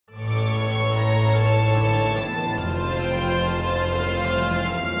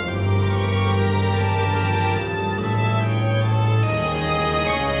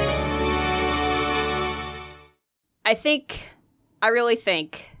I really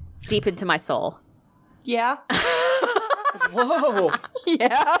think deep into my soul. Yeah. Whoa.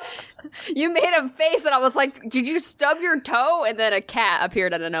 Yeah. You made a face and I was like, did you stub your toe? And then a cat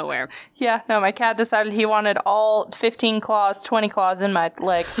appeared out of nowhere. Yeah. No, my cat decided he wanted all 15 claws, 20 claws in my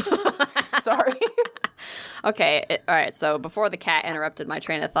leg. Sorry. Okay. All right. So before the cat interrupted my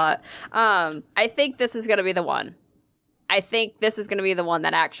train of thought, I think this is going to be the one. I think this is going to be the one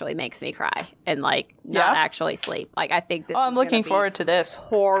that actually makes me cry and like not actually sleep. Like I think this. I'm looking forward to this.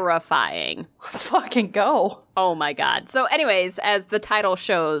 Horrifying. Let's fucking go. Oh my god. So, anyways, as the title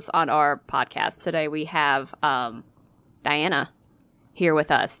shows on our podcast today, we have Diana here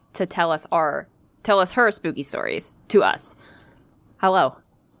with us to tell us her spooky stories to us. Hello.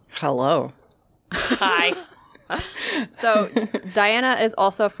 Hello. Hi. So Diana is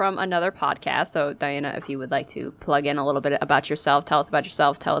also from another podcast. So Diana, if you would like to plug in a little bit about yourself, tell us about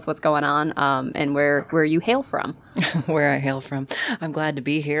yourself, tell us what's going on, and where you hail from. Where I hail from. I'm glad to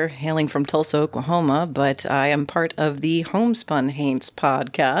be here, hailing from Tulsa, Oklahoma, but I am part of the Homespun Haints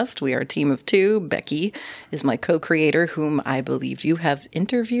podcast. We are a team of two. Becky is my co-creator, whom I believe you have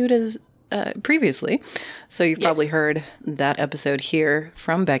interviewed as previously. So you've probably heard that episode here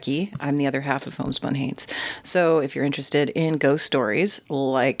from Becky. I'm the other half of Homespun Haints. So if you're interested in ghost stories,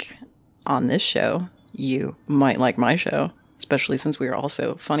 like on this show, you might like my show, especially since we are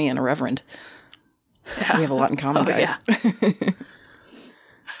also funny and irreverent. Yeah. We have a lot in common, guys. Yeah.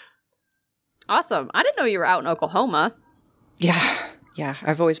 Awesome. I didn't know you were out in Oklahoma. Yeah.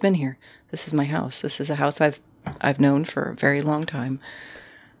 I've always been here. This is my house. This is a house I've known for a very long time.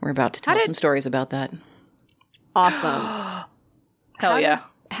 We're about to tell some stories about that. Awesome. Hell yeah.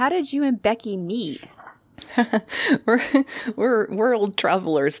 How did you and Becky meet? We're old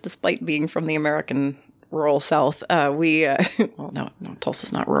travelers, despite being from the American rural South. No,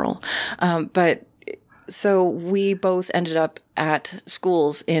 Tulsa's not rural. But so we both ended up at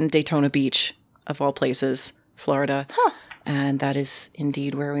schools in Daytona Beach, of all places, Florida. Huh. And that is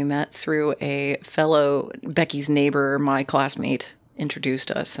indeed where we met through a fellow Becky's neighbor, my classmate, introduced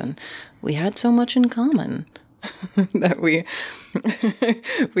us, and we had so much in common that we've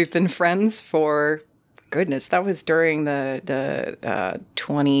been friends for goodness. That was during the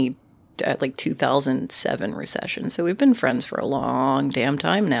 2007 recession. So we've been friends for a long damn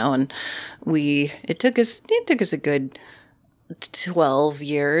time now, and it took us a good 12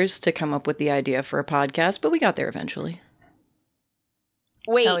 years to come up with the idea for a podcast, but we got there eventually.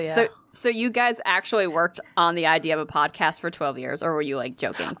 Wait, yeah. so you guys actually worked on the idea of a podcast for 12 years, or were you, like,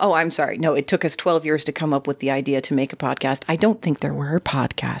 joking? Oh, I'm sorry. No, it took us 12 years to come up with the idea to make a podcast. I don't think there were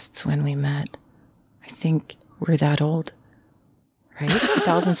podcasts when we met. I think we're that old. Right?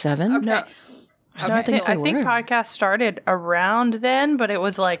 2007? Okay. No. I think were. podcasts started around then, but it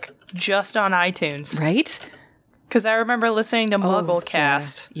was, like, just on iTunes. Right? Because I remember listening to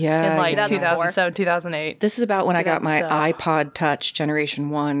Mugglecast in like 2007, 2008. This is about when I got my iPod Touch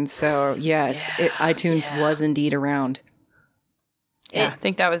Generation 1. So, yes, iTunes was indeed around. I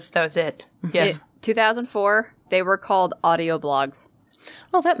think that was it. Yes. 2004, they were called audio blogs.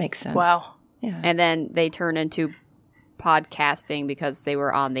 Oh, that makes sense. Wow. Yeah. And then they turned into podcasting because they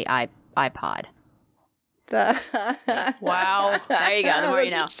were on the iPod. Wow. There you go. The more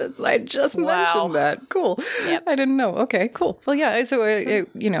you know. I just mentioned that. Cool. Yep. I didn't know. Okay, cool. Well, yeah. So,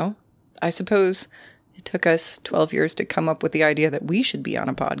 I suppose it took us 12 years to come up with the idea that we should be on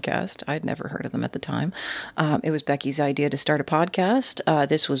a podcast. I'd never heard of them at the time. It was Becky's idea to start a podcast.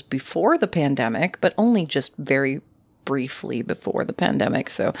 This was before the pandemic, but only just very briefly before the pandemic.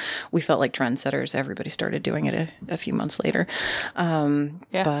 So we felt like trendsetters. Everybody started doing it a few months later.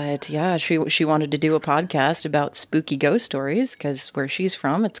 But yeah, she wanted to do a podcast about spooky ghost stories because where she's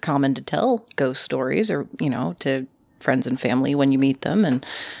from, it's common to tell ghost stories or, to friends and family when you meet them. And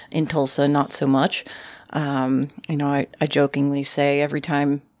in Tulsa, not so much. I jokingly say every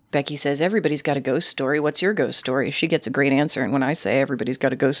time Becky says, everybody's got a ghost story. What's your ghost story? She gets a great answer. And when I say everybody's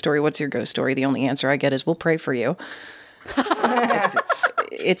got a ghost story, what's your ghost story? The only answer I get is, we'll pray for you.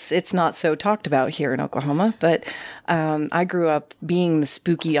 It's not so talked about here in Oklahoma, but I grew up being the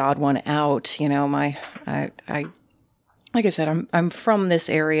spooky odd one out. Like I said, I'm from this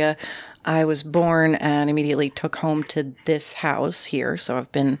area. I was born and immediately took home to this house here. So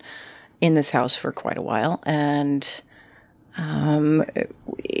I've been in this house for quite a while, and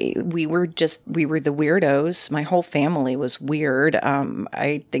we were the weirdos. My whole family was weird.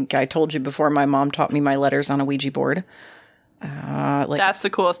 I think I told you before, my mom taught me my letters on a Ouija board. That's the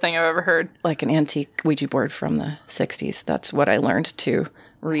coolest thing I've ever heard. Like an antique Ouija board from the 60s. That's what I learned to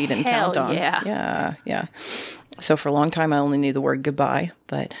read and count on. Yeah. So for a long time, I only knew the word goodbye,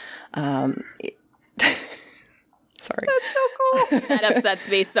 but Sorry. That's so cool. That upsets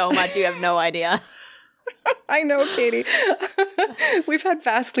me so much. You have no idea. I know, Katie. We've had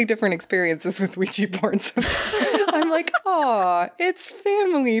vastly different experiences with Ouija boards. I'm like, oh, it's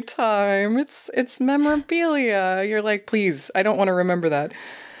family time. It's memorabilia. You're like, please, I don't want to remember that.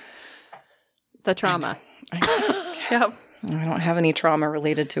 The trauma. Yep. I don't have any trauma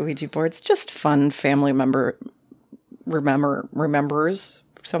related to Ouija boards. Just fun family member remembers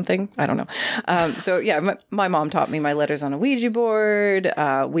something. I don't know. So yeah, my mom taught me my letters on a Ouija board.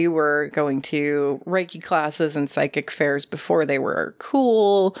 We were going to Reiki classes and psychic fairs before they were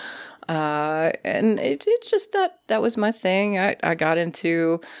cool. And it just, that was my thing. I got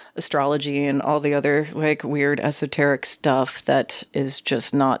into astrology and all the other like weird esoteric stuff that is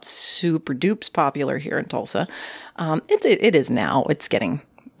just not super dupes popular here in Tulsa. It is now.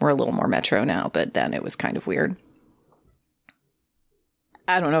 We're a little more metro now, but then it was kind of weird.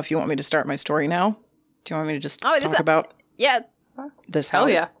 I don't know if you want me to start my story now. Do you want me to just talk about this house? Oh,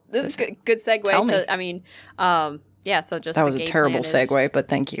 yeah. This is a good segue Tell me. to, I mean, yeah, so just That the was a game terrible plan is- segue, but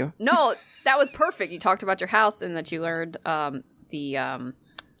thank you. No, that was perfect. You talked about your house and that you learned the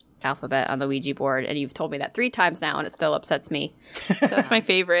alphabet on the Ouija board, and you've told me that 3 times now, and it still upsets me That's my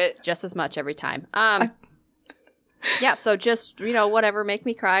favorite. just as much every time. Yeah, so just, whatever, make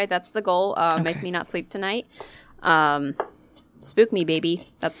me cry. That's the goal. Make me not sleep tonight. Spook me, baby.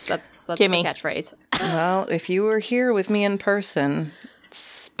 That's the Gimme. catchphrase. Well, if you were here with me in person,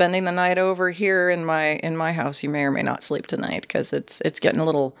 spending the night over here in my house, you may or may not sleep tonight because it's getting a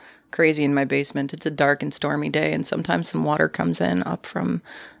little crazy in my basement. It's a dark and stormy day, and sometimes some water comes in up from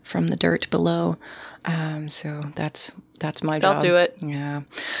the dirt below. So that's my job. Don't do it. Yeah.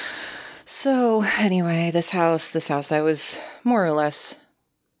 So anyway, this house, I was more or less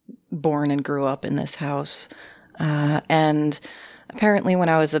born and grew up in this house. And apparently when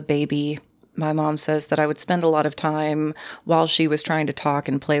I was a baby, my mom says that I would spend a lot of time while she was trying to talk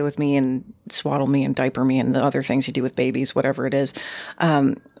and play with me and swaddle me and diaper me and the other things you do with babies, whatever it is.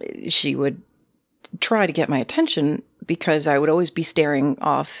 She would try to get my attention because I would always be staring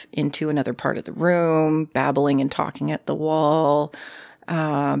off into another part of the room, babbling and talking at the wall,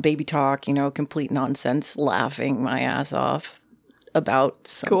 baby talk, complete nonsense, laughing my ass off about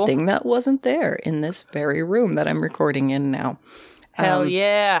something that wasn't there in this very room that I'm recording in now. Hell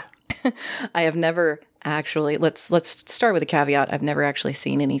yeah. I have never actually, let's start with a caveat. I've never actually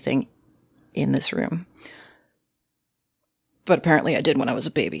seen anything in this room. But apparently I did when I was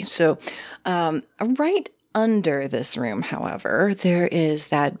a baby. So right under this room, however, there is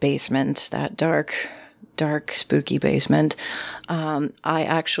that basement, that dark, spooky basement. I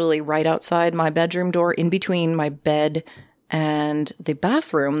actually, right outside my bedroom door, in between my bed and the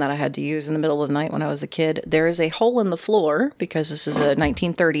bathroom that I had to use in the middle of the night when I was a kid, there is a hole in the floor because this is a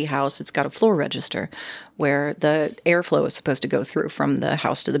 1930 house. It's got a floor register where the airflow is supposed to go through from the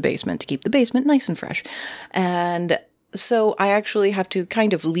house to the basement to keep the basement nice and fresh. And so I actually have to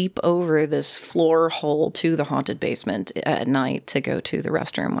kind of leap over this floor hole to the haunted basement at night to go to the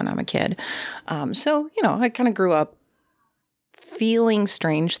restroom when I'm a kid. So, I kind of grew up feeling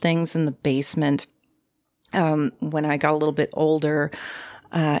strange things in the basement. When I got a little bit older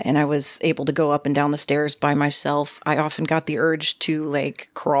and I was able to go up and down the stairs by myself, I often got the urge to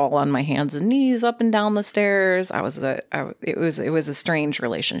crawl on my hands and knees up and down the stairs. It was a strange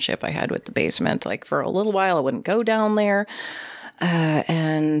relationship I had with the basement. For a little while, I wouldn't go down there.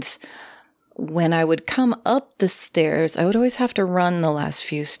 And when I would come up the stairs, I would always have to run the last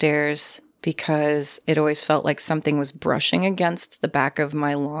few stairs because it always felt like something was brushing against the back of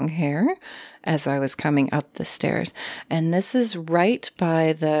my long hair as I was coming up the stairs. And this is right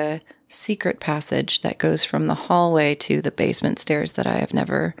by the secret passage that goes from the hallway to the basement stairs that I have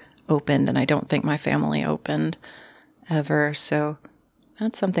never opened, and I don't think my family opened ever. So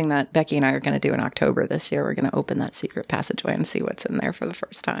that's something that Becky and I are going to do in October this year. We're going to open that secret passageway and see what's in there for the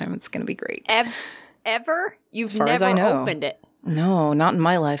first time. It's going to be great. Ever? You've far as I never know. opened it? No, not in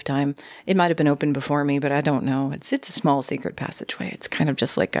my lifetime. It might have been open before me, but I don't know. It's a small secret passageway. It's kind of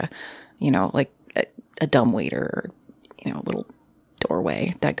just like a dumbwaiter, or, a little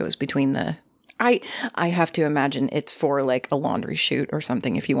doorway that goes between the. I have to imagine it's for a laundry chute or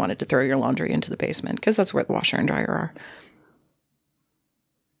something if you wanted to throw your laundry into the basement, because that's where the washer and dryer are.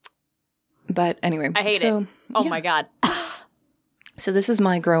 But anyway, I hate it. Oh my God. So this is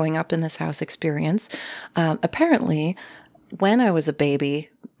my growing up in this house experience. Apparently, when I was a baby,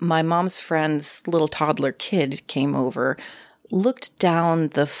 my mom's friend's little toddler kid came over, looked down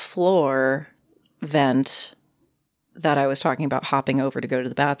the floor vent that I was talking about hopping over to go to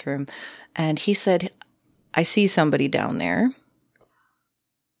the bathroom, and he said, "I see somebody down there,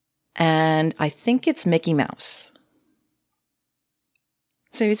 and I think it's Mickey Mouse."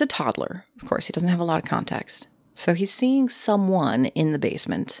 So he's a toddler. Of course, he doesn't have a lot of context. So he's seeing someone in the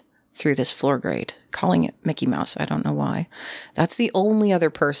basement through this floor grate, calling it Mickey Mouse. I don't know why. That's the only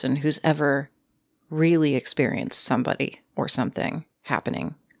other person who's ever really experienced somebody or something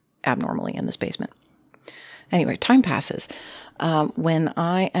happening abnormally in this basement. Anyway, time passes. When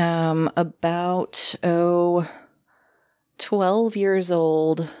I am about, 12 years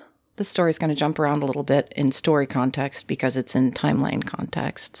old, the story's going to jump around a little bit in story context because it's in timeline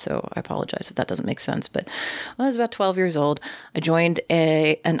context. So I apologize if that doesn't make sense. But when I was about 12 years old, I joined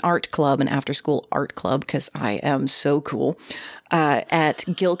an art club, an after-school art club, because I am so cool, at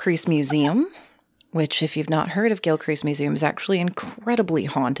Gilcrease Museum, which, if you've not heard of Gilcrease Museum, is actually incredibly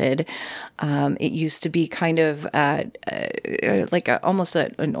haunted. It used to be kind of like almost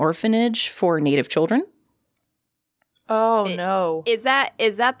an orphanage for Native children. Oh, no. Is that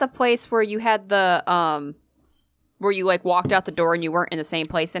the place where you had the where you like walked out the door and you weren't in the same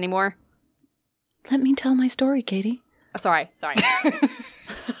place anymore? Let me tell my story, Katie. Oh, sorry.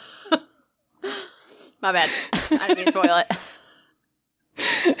 My bad. I didn't mean to spoil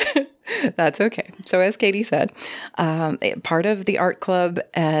it. That's okay. So as Katie said, part of the art club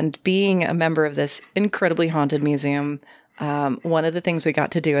and being a member of this incredibly haunted museum, one of the things we got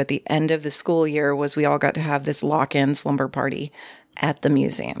to do at the end of the school year was we all got to have this lock-in slumber party at the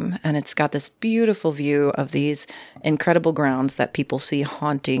museum. And it's got this beautiful view of these incredible grounds that people see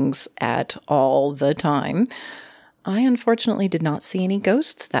hauntings at all the time. I unfortunately did not see any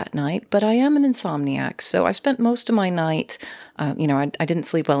ghosts that night, but I am an insomniac. So I spent most of my night, I didn't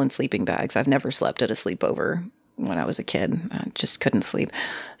sleep well in sleeping bags. I've never slept at a sleepover when I was a kid. I just couldn't sleep.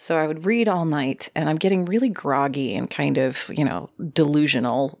 So I would read all night, and I'm getting really groggy and kind of,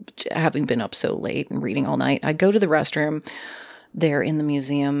 delusional, having been up so late and reading all night. I go to the restroom there in the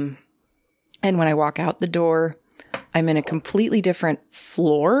museum, and when I walk out the door, I'm in a completely different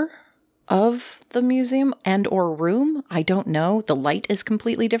floor of the museum and or room. I don't know. The light is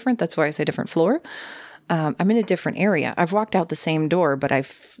completely different. That's why I say different floor. I'm in a different area. I've walked out the same door, but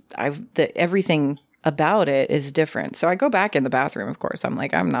everything about it is different. So I go back in the bathroom, of course. I'm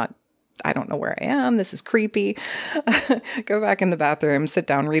like, I don't know where I am. This is creepy. Go back in the bathroom, sit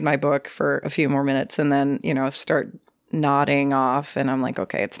down, read my book for a few more minutes, and then, start nodding off. And I'm like,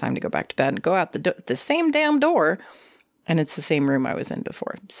 okay, it's time to go back to bed and go out the same damn door. And it's the same room I was in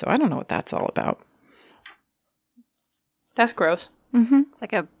before. So I don't know what that's all about. That's gross. Mm-hmm. It's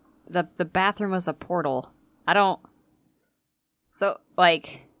like the bathroom was a portal. Because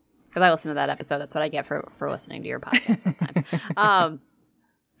I listen to that episode. That's what I get for listening to your podcast sometimes.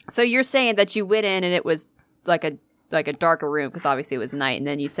 So you're saying that you went in and it was like a darker room because obviously it was night, and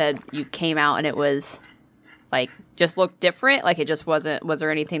then you said you came out and it was like just looked different. Like it just wasn't. Was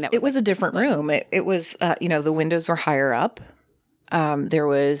there anything that was? It was a different room. It was the windows were higher up. There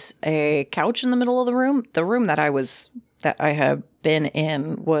was a couch in the middle of the room. The room that I have been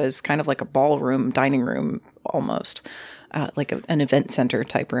in was kind of like a ballroom, dining room almost. Like an event center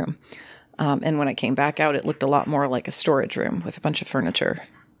type room. And when I came back out, it looked a lot more like a storage room with a bunch of furniture.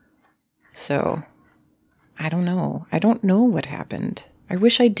 So I don't know. I don't know what happened. I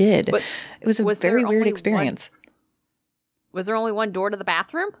wish I did. But it was a very weird experience. Was there only one door to the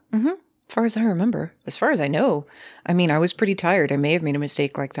bathroom? Mm-hmm. As far as I remember. As far as I know. I mean, I was pretty tired. I may have made a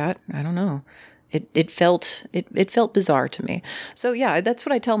mistake like that. I don't know. It felt bizarre to me. So yeah, that's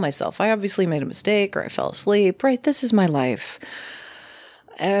what I tell myself. I obviously made a mistake or I fell asleep, right? This is my life.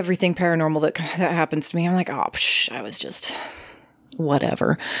 Everything paranormal that happens to me, I'm like, I was just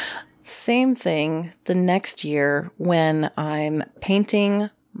whatever. Same thing the next year when I'm painting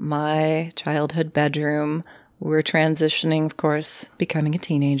my childhood bedroom. We're transitioning, of course, becoming a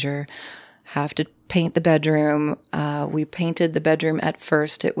teenager. Have to paint the bedroom. We painted the bedroom at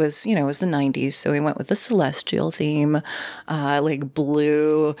first. It was, it was the 90s. So we went with the celestial theme, like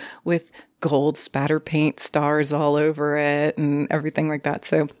blue with gold spatter paint stars all over it and everything like that.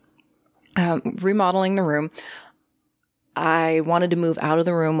 So remodeling the room. I wanted to move out of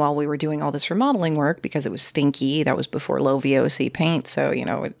the room while we were doing all this remodeling work because it was stinky. That was before low VOC paint. So, it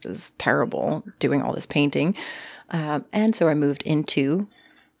was terrible doing all this painting. And so I moved into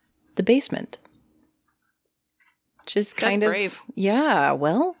the basement. Which is kind of brave. Yeah,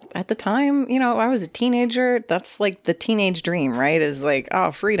 well, at the time, I was a teenager. That's like the teenage dream, right? Is like,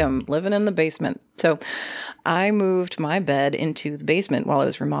 freedom, living in the basement. So I moved my bed into the basement while I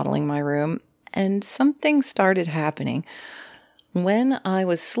was remodeling my room, and something started happening. When I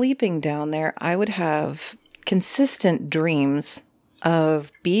was sleeping down there, I would have consistent dreams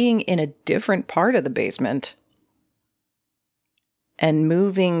of being in a different part of the basement and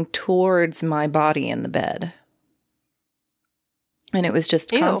moving towards my body in the bed. And it was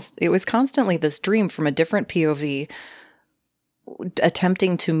just, it was constantly this dream from a different POV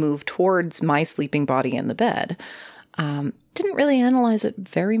attempting to move towards my sleeping body in the bed. Didn't really analyze it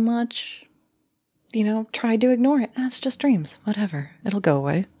very much. Tried to ignore it. It's just dreams. Whatever. It'll go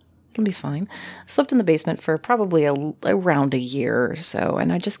away. It'll be fine. Slept in the basement for probably around a year or so,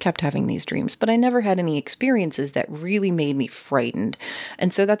 and I just kept having these dreams. But I never had any experiences that really made me frightened.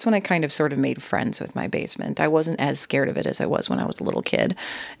 And so that's when I kind of sort of made friends with my basement. I wasn't as scared of it as I was when I was a little kid.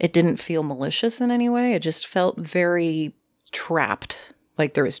 It didn't feel malicious in any way. It just felt very trapped,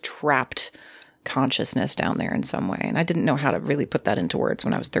 like there was trapped consciousness down there in some way. And I didn't know how to really put that into words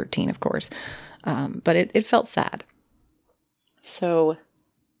when I was 13, of course. But it felt sad. So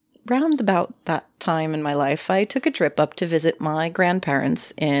round about that time in my life, I took a trip up to visit my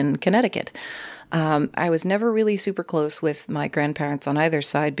grandparents in Connecticut. I was never really super close with my grandparents on either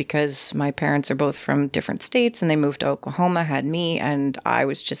side because my parents are both from different states and they moved to Oklahoma, had me, and I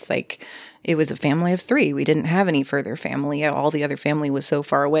was just like, it was a family of 3. We didn't have any further family. All the other family was so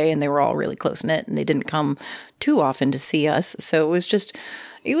far away and they were all really close knit and they didn't come too often to see us. So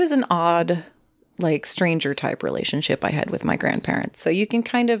it was an odd, like stranger type relationship I had with my grandparents. So you can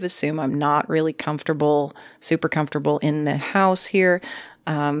kind of assume I'm not really super comfortable in the house here.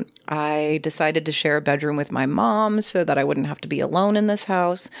 I decided to share a bedroom with my mom so that I wouldn't have to be alone in this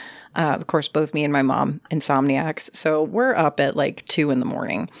house. Of course, both me and my mom, insomniacs. So we're up at like 2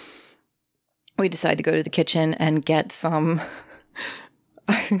 a.m. We decided to go to the kitchen and get some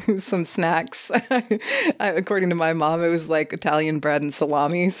snacks. According to my mom, it was like Italian bread and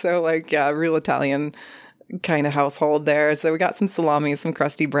salami. So like, yeah, real Italian kind of household there. So we got some salami, some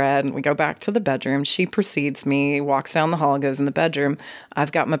crusty bread, and we go back to the bedroom. She precedes me, walks down the hall, goes in the bedroom.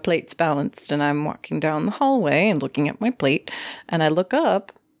 I've got my plates balanced and I'm walking down the hallway and looking at my plate. And I look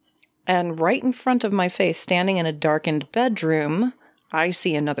up and right in front of my face, standing in a darkened bedroom, I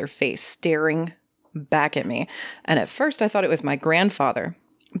see another face staring back at me. And at first I thought it was my grandfather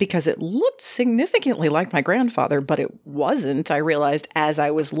because it looked significantly like my grandfather, but it wasn't. I realized as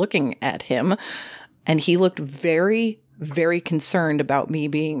I was looking at him, and he looked very, very concerned about me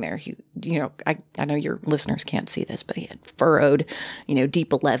being there. He, I know your listeners can't see this, but he had furrowed, deep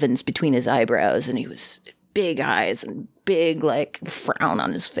 11s between his eyebrows, and he was big eyes and big, like, frown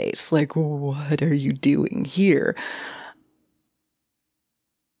on his face. Like, what are you doing here?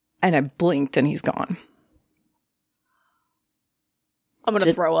 And I blinked and he's gone. I'm going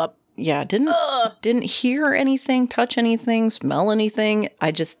to throw up. Yeah, didn't hear anything, touch anything, smell anything.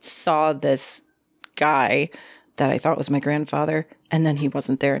 I just saw this guy that I thought was my grandfather, and then he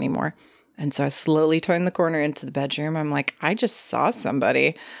wasn't there anymore. And so I slowly turned the corner into the bedroom. I'm like, I just saw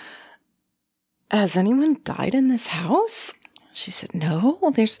somebody. Has anyone died in this house? She said, no,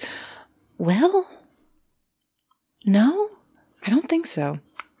 no, I don't think so.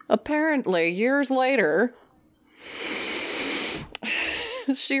 Apparently, years later,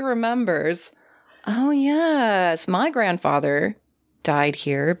 she remembers, oh yes, my grandfather died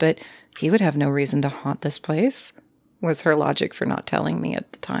here, but he would have no reason to haunt this place, was her logic for not telling me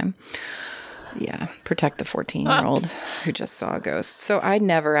at the time. Yeah, protect the 14-year-old who just saw a ghost. So I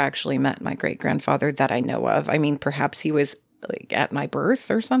never actually met my great-grandfather that I know of. I mean, perhaps he was like at my birth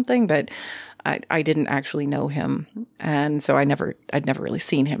or something, but I didn't actually know him. And so I'd never really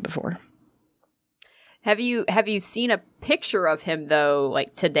seen him before. Have you seen a picture of him though,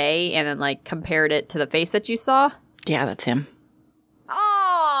 like today, and then like compared it to the face that you saw? Yeah, that's him.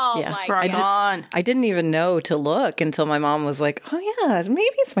 Oh, yeah. my Right on. I didn't even know to look until my mom was like, oh yeah,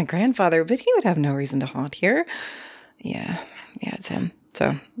 maybe it's my grandfather, but he would have no reason to haunt here. Yeah, it's him.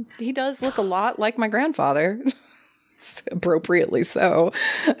 So he does look a lot like my grandfather. Appropriately so,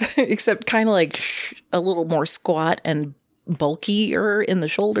 except kind of like a little more squat and bulkier in the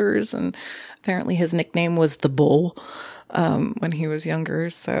shoulders. And apparently his nickname was the Bull when he was younger.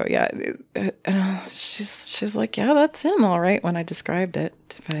 So yeah, she's like, yeah, that's him, all right, when I described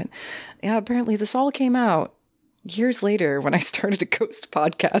it. But yeah, apparently this all came out years later when I started a ghost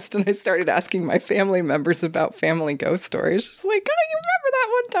podcast and I started asking my family members about family ghost stories. She's like, oh, you remember that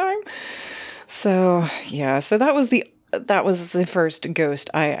one time? So yeah, so that was the first ghost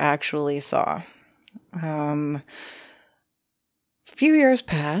I actually saw. A few years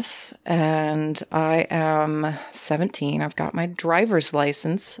pass and I am 17. I've got my driver's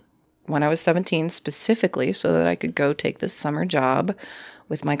license when I was 17 specifically so that I could go take this summer job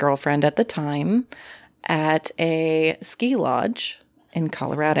with my girlfriend at the time at a ski lodge in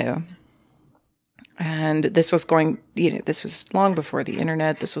Colorado. And this was this was long before the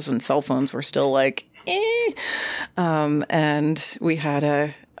internet. This was when cell phones were still like, and we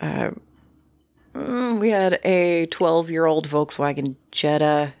had We had a 12-year-old Volkswagen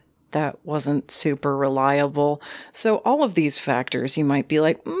Jetta that wasn't super reliable. So all of these factors, you might be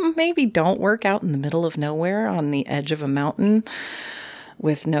like, maybe don't work out in the middle of nowhere on the edge of a mountain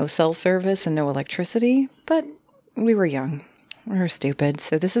with no cell service and no electricity. But we were young. We were stupid.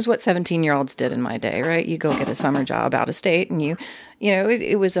 So this is what 17-year-olds did in my day, right? You go get a summer job out of state, and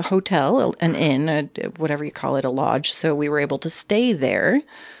it was a hotel, an inn, whatever you call it, a lodge. So we were able to stay there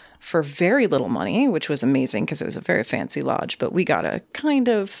for very little money, which was amazing because it was a very fancy lodge. But we got a kind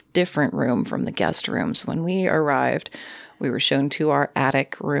of different room from the guest rooms. When we arrived, we were shown to our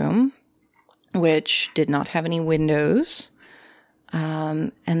attic room, which did not have any windows.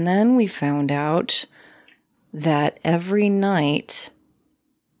 And then we found out that every night,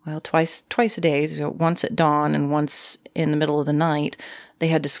 well, twice a day, so once at dawn and once in the middle of the night, they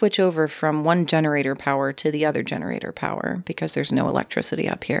had to switch over from one generator power to the other generator power because there's no electricity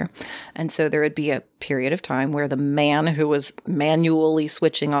up here. And so there would be a period of time where the man who was manually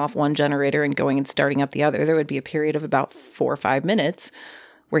switching off one generator and going and starting up the other, there would be a period of about 4 or 5 minutes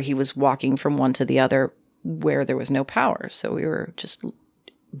where he was walking from one to the other where there was no power. So we were just,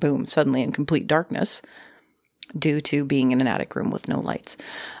 boom, suddenly in complete darkness due to being in an attic room with no lights.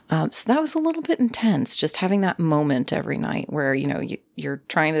 So that was a little bit intense, just having that moment every night where, you're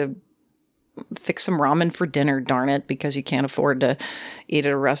trying to fix some ramen for dinner, darn it, because you can't afford to eat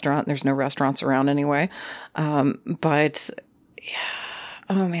at a restaurant. There's no restaurants around anyway. But yeah,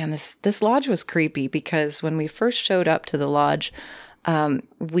 oh man, this lodge was creepy because when we first showed up to the lodge,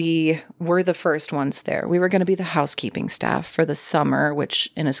 we were the first ones there. We were going to be the housekeeping staff for the summer,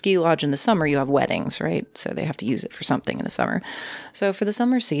 which in a ski lodge in the summer, you have weddings, right? So they have to use it for something in the summer. So for the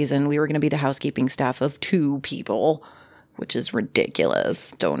summer season, we were going to be the housekeeping staff of 2 people, which is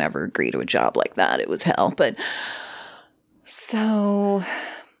ridiculous. Don't ever agree to a job like that. It was hell. But so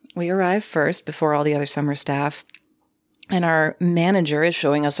we arrived first before all the other summer staff. And our manager is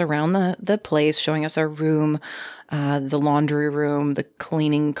showing us around the place, showing us our room, the laundry room, the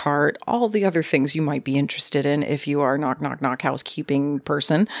cleaning cart, all the other things you might be interested in if you are knock housekeeping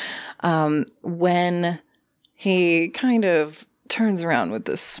person. When he kind of turns around with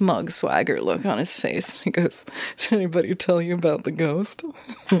this smug swagger look on his face, he goes, "Did anybody tell you about the ghost?"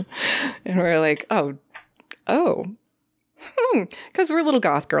 And we're like, oh, because we're little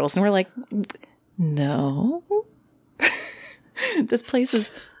goth girls, and we're like, no. This place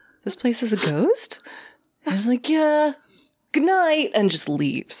is a ghost? I was like, yeah, good night, and just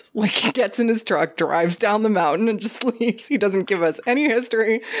leaves. Like, he gets in his truck, drives down the mountain, and just leaves. He doesn't give us any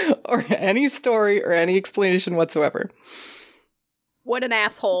history or any story or any explanation whatsoever. What an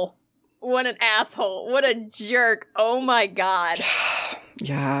asshole. What an asshole. What a jerk. Oh my God.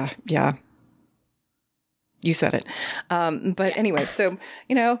 Yeah. You said it. But anyway, so,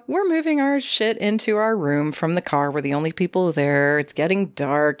 we're moving our shit into our room from the car. We're the only people there. It's getting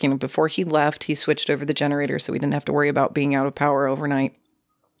dark. Before he left, he switched over the generator so we didn't have to worry about being out of power overnight.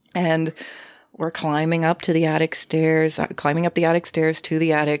 And we're climbing up to the attic stairs, to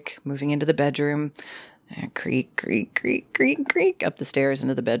the attic, moving into the bedroom. And creak, creak, creak, creak, creak up the stairs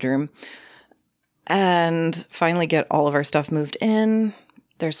into the bedroom. And finally get all of our stuff moved in.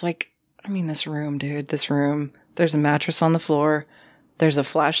 There's this room, dude, there's a mattress on the floor. There's a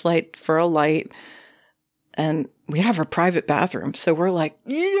flashlight for a light. And we have our private bathroom. So we're like,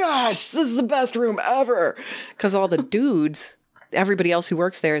 yes, this is the best room ever. Because all the dudes, everybody else who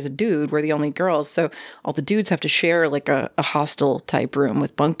works there is a dude. We're the only girls. So all the dudes have to share like a hostel type room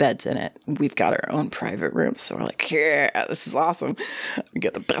with bunk beds in it. We've got our own private room. So we're like, yeah, this is awesome. We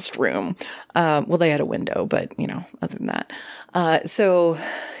get the best room. Well, they had a window, but other than that. So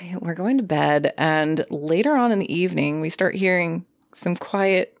we're going to bed. And later on in the evening, we start hearing some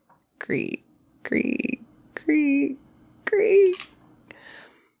quiet creak, creak, creak, creak.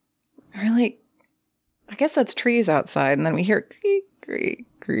 We're like, I guess that's trees outside. And then we hear creak, creak,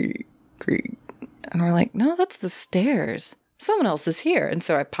 creak, creak. And we're like, no, that's the stairs. Someone else is here. And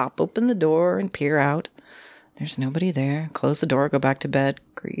so I pop open the door and peer out. There's nobody there. Close the door, go back to bed.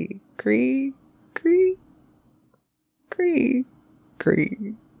 Creak, creak, creak, creak,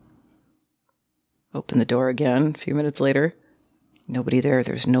 creak. Open the door again. A few minutes later. Nobody there.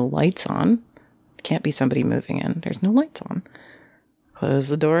 There's no lights on. Can't be somebody moving in. There's no lights on. Close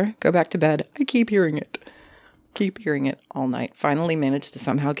the door, go back to bed. I keep hearing it. Keep hearing it all night. Finally managed to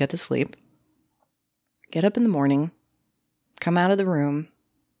somehow get to sleep. Get up in the morning, come out of the room,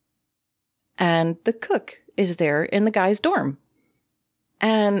 and the cook is there in the guy's dorm.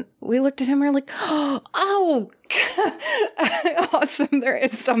 And we looked at him and we're like, oh, awesome. There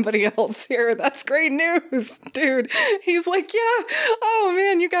is somebody else here. That's great news, dude. He's like, yeah. Oh,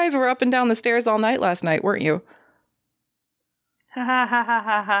 man, you guys were up and down the stairs all night last night, weren't you? Ha ha ha ha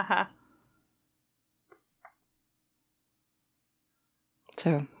ha ha ha.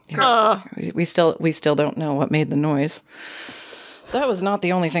 So yeah, we still don't know what made the noise. That was not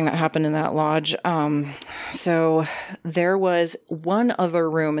the only thing that happened in that lodge. So there was one other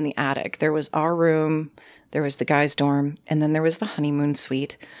room in the attic. There was our room, there was the guy's dorm, and then there was the honeymoon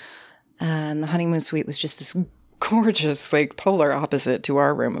suite. And the honeymoon suite was just this gorgeous, like polar opposite to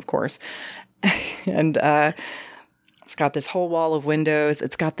our room, of course. And it's got this whole wall of windows.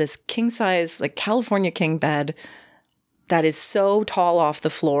 It's got this king size, like California king bed that is so tall off the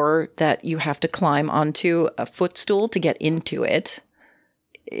floor that you have to climb onto a footstool to get into it.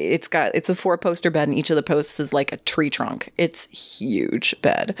 It's a 4-poster bed, and each of the posts is like a tree trunk. It's huge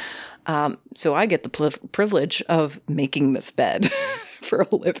bed. So I get the privilege of making this bed for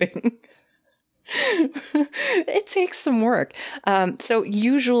a living. It takes some work. So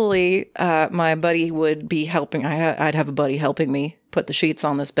usually my buddy would be helping. I'd have a buddy helping me put the sheets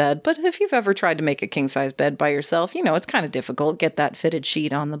on this bed. But if you've ever tried to make a king-size bed by yourself, you know, it's kind of difficult. Get that fitted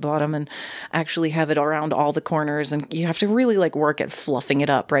sheet on the bottom and actually have it around all the corners. And you have to really like work at fluffing it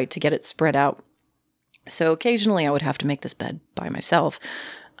up, right, to get it spread out. So occasionally I would have to make this bed by myself,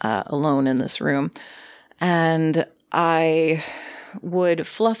 alone in this room. And I would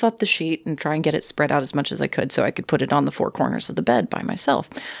fluff up the sheet and try and get it spread out as much as I could so I could put it on the 4 corners of the bed by myself.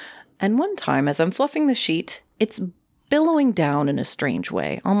 And one time, as I'm fluffing the sheet, it's billowing down in a strange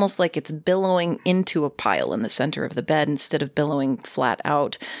way, almost like it's billowing into a pile in the center of the bed instead of billowing flat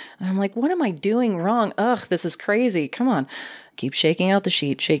out. And I'm like, what am I doing wrong? Ugh, this is crazy. Come on. Keep shaking out the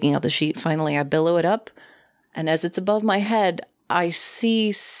sheet, shaking out the sheet. Finally, I billow it up. And as it's above my head, I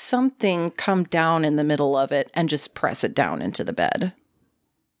see something come down in the middle of it and just press it down into the bed.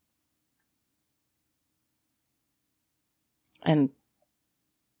 And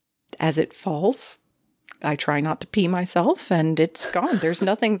as it falls, I try not to pee myself, and it's gone. There's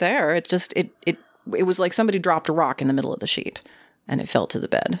nothing there. It just, it was like somebody dropped a rock in the middle of the sheet, and it fell to the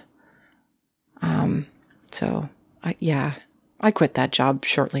bed. So I quit that job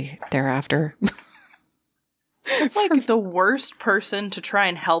shortly thereafter. It's like the worst person to try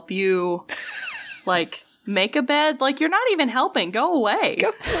and help you, like, make a bed. Like, you're not even helping. Go away. Go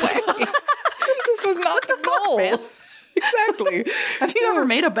away. This was not the goal. Man? Exactly. Have you ever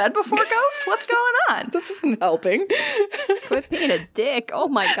made a bed before, Ghost? What's going on? This isn't helping. Quit being a dick. Oh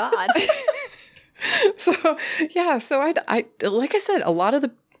my God. So I like I said, a lot of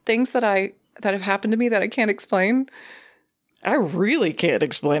the things that have happened to me that I can't explain, I really can't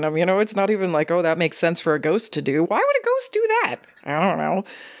explain them. You know, it's not even like, oh, that makes sense for a ghost to do. Why would a ghost do that? I don't know.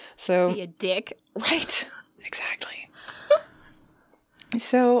 So be a dick. Right. Exactly.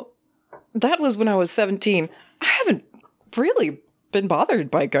 So that was when I was 17. I haven't really been bothered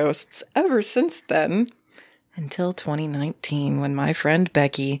by ghosts ever since then, until 2019, when my friend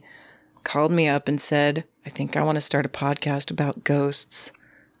Becky called me up and said, I think I want to start a podcast about ghosts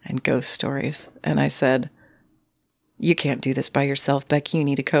and ghost stories. And I said, you can't do this by yourself, Becky. You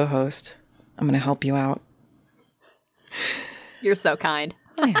need a co-host. I'm going to help you out. You're so kind.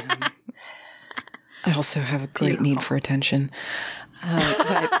 I am. I also have a great need for attention.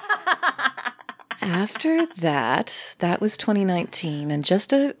 But after that was 2019. And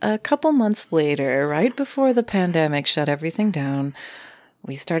just a couple months later, right before the pandemic shut everything down,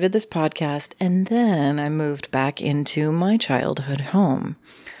 we started this podcast. And then I moved back into my childhood home.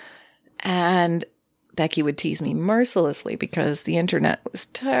 And Becky would tease me mercilessly because the internet was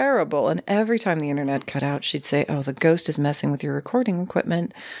terrible. And every time the internet cut out, she'd say, oh, the ghost is messing with your recording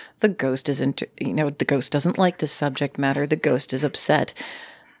equipment. The ghost the ghost doesn't like this subject matter. The ghost is upset.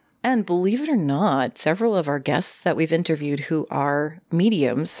 And believe it or not, several of our guests that we've interviewed who are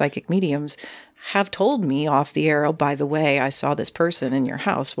mediums, psychic mediums, have told me off the air, oh, by the way, I saw this person in your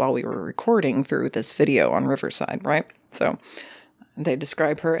house while we were recording through this video on Riverside, right? So they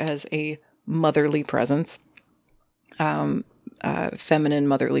describe her as a motherly presence, feminine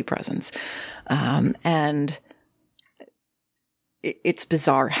motherly presence. And it's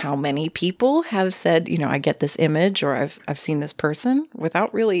bizarre how many people have said, you know, I get this image or I've seen this person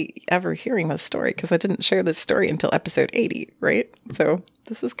without really ever hearing this story, because I didn't share this story until episode 80, right? So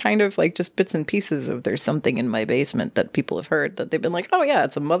this is kind of like just bits and pieces of there's something in my basement that people have heard that they've been like, oh yeah,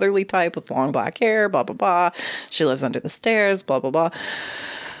 it's a motherly type with long black hair, blah, blah, blah. She lives under the stairs, blah, blah, blah.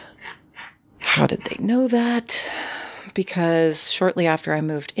 How did they know that? Because shortly after I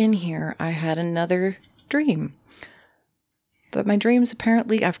moved in here, I had another dream. But my dreams,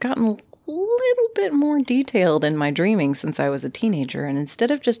 apparently, I've gotten a little bit more detailed in my dreaming since I was a teenager. And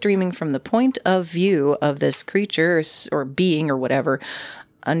instead of just dreaming from the point of view of this creature or being or whatever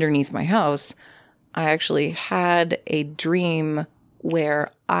underneath my house, I actually had a dream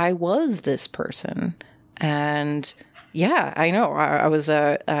where I was this person. And yeah, I know. I was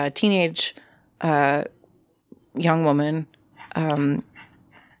a teenage young woman,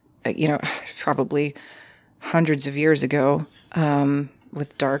 probably hundreds of years ago,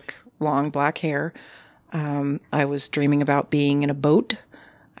 with dark, long black hair. I was dreaming about being in a boat.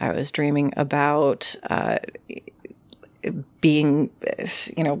 I was dreaming about being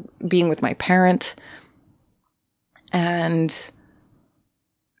with my parent. And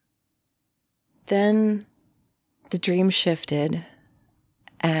then the dream shifted,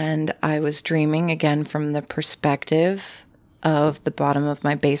 and I was dreaming again from the perspective of the bottom of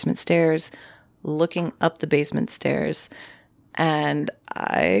my basement stairs, looking up the basement stairs, and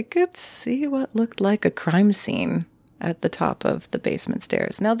I could see what looked like a crime scene at the top of the basement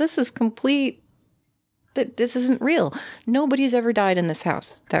stairs. Now, this is complete. This isn't real. Nobody's ever died in this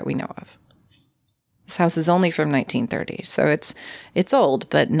house that we know of. This house is only from 1930, so it's old,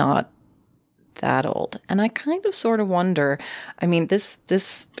 but not that old. And I kind of sort of wonder, I mean,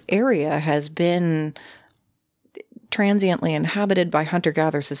 this area has been transiently inhabited by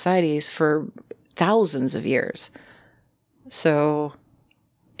hunter-gatherer societies for thousands of years. So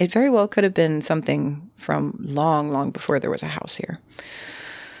it very well could have been something from long, long before there was a house here.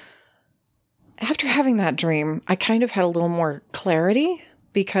 After having that dream, I kind of had a little more clarity,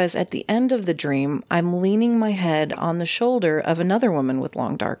 because at the end of the dream, I'm leaning my head on the shoulder of another woman with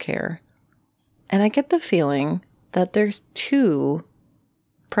long dark hair. And I get the feeling that there's two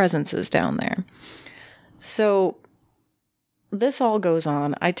presences down there. So this all goes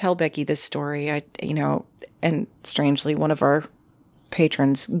on. I tell Becky this story, and strangely, one of our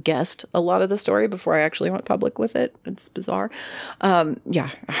patrons guessed a lot of the story before I actually went public with it. It's bizarre. I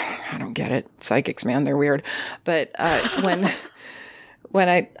don't get it. Psychics, man, they're weird. But when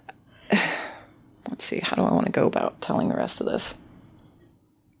I, let's see, how do I want to go about telling the rest of this?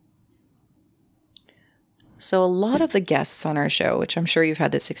 So a lot of the guests on our show, which I'm sure you've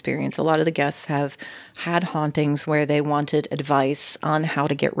had this experience, a lot of the guests have had hauntings where they wanted advice on how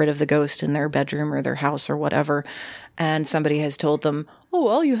to get rid of the ghost in their bedroom or their house or whatever. And somebody has told them, oh,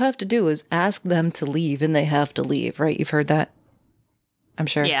 all you have to do is ask them to leave, and they have to leave, right? You've heard that? I'm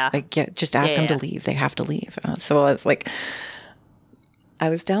sure. Yeah. Just ask them to leave. They have to leave. So it's like, I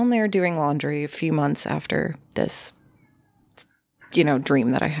was down there doing laundry a few months after this,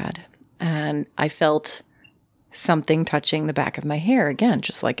 dream that I had. And I felt something touching the back of my hair again,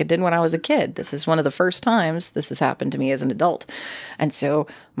 just like it did when I was a kid. This is one of the first times this has happened to me as an adult. And so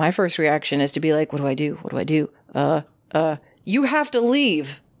my first reaction is to be like, what do I do? What do I do? You have to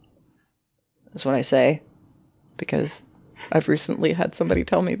leave. That's what I say, because I've recently had somebody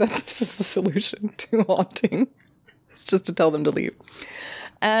tell me that this is the solution to haunting. It's just to tell them to leave.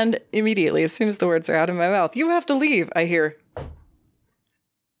 And immediately, as soon as the words are out of my mouth, you have to leave, I hear.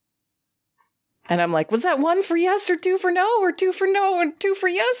 And I'm like, was that 1 for yes or 2 for no, or 2 for no and 2 for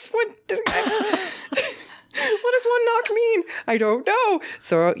yes? What does 1 knock mean? I don't know.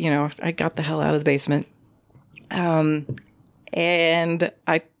 So, I got the hell out of the basement. And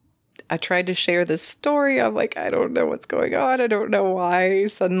I tried to share this story. I'm like, I don't know what's going on. I don't know why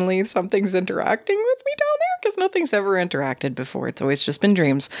suddenly something's interacting with me down there, because nothing's ever interacted before. It's always just been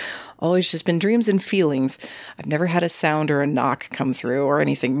dreams. Always just been dreams and feelings. I've never had a sound or a knock come through or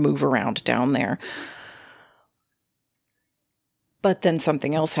anything move around down there. But then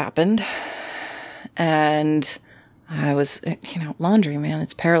something else happened. And I was, laundry, man,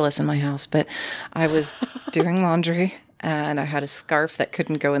 it's perilous in my house. But I was doing laundry, and I had a scarf that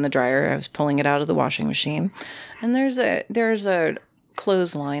couldn't go in the dryer. I was pulling it out of the washing machine. And there's a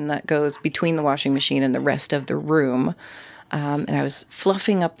clothesline that goes between the washing machine and the rest of the room. And I was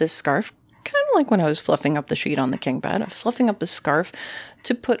fluffing up this scarf, kind of like when I was fluffing up the sheet on the king bed. I was fluffing up the scarf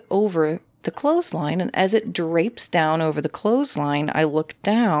to put over the clothesline. And as it drapes down over the clothesline, I look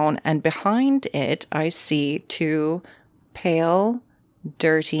down, and behind it, I see 2 pale,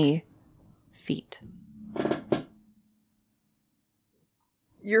 dirty feet.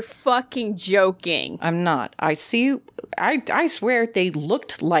 You're fucking joking. I'm not. I swear they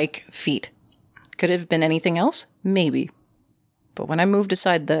looked like feet. Could it have been anything else? Maybe. But when I moved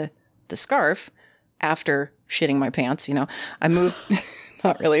aside the scarf, after shitting my pants, I moved,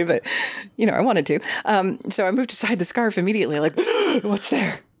 not really, but, I wanted to. So I moved aside the scarf immediately, like, what's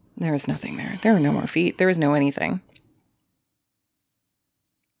there? There was nothing there. There were no more feet. There was no anything.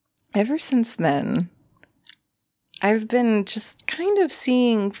 Ever since then, I've been just kind of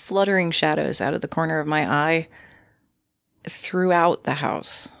seeing fluttering shadows out of the corner of my eye throughout the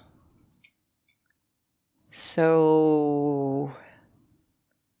house. So,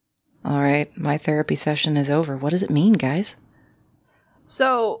 all right, my therapy session is over. What does it mean, guys?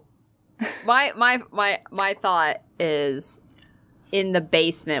 So, my thought is, in the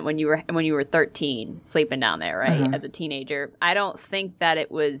basement when you were 13, sleeping down there, right, as a teenager. I don't think that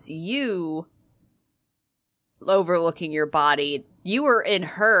it was you overlooking your body. You were in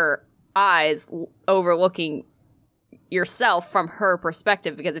her eyes, overlooking yourself from her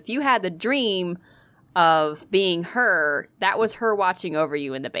perspective. Because if you had the dream of being her, that was her watching over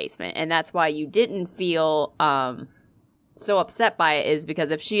you in the basement, and that's why you didn't feel so upset by it, is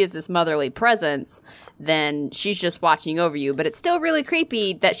because if she is this motherly presence, then she's just watching over you. But it's still really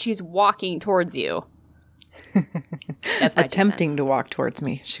creepy that she's walking towards you. That's my attempting to walk towards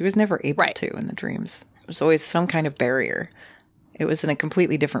me. She was never able to in the dreams. There's always some kind of barrier. It was in a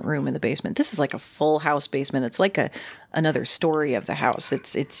completely different room in the basement. This is like a full house basement. It's like another story of the house.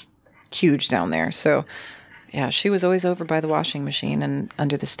 It's huge down there. So, yeah, she was always over by the washing machine and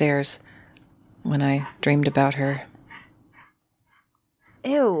under the stairs when I dreamed about her.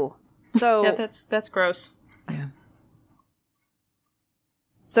 Ew. So yeah, that's gross. Yeah.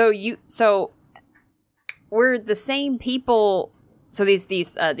 So we're the same people. So these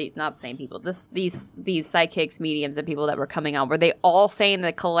not the same people. These psychics, mediums, and people that were coming on, were they all saying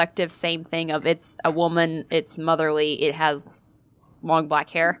the collective same thing of it's a woman, it's motherly, it has long black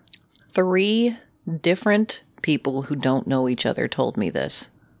hair? 3 different people who don't know each other told me this.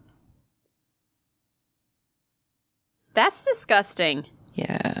 That's disgusting.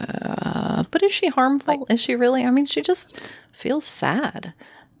 Yeah, but is she harmful? Is she really? I mean, she just feels sad.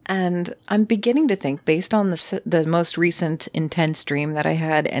 And I'm beginning to think, based on the most recent intense dream that I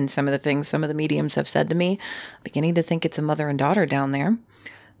had and some of the things some of the mediums have said to me, I'm beginning to think it's a mother and daughter down there.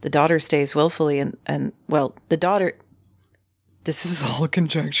 The daughter stays willfully and the daughter... This is all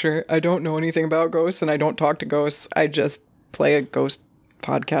conjecture. I don't know anything about ghosts and I don't talk to ghosts. I just play a ghost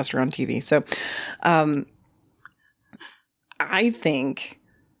podcaster on TV. So, I think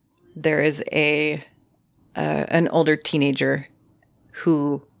there is an older teenager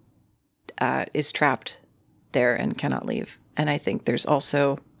who is trapped there and cannot leave. And I think there's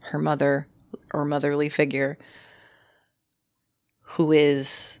also her mother or motherly figure who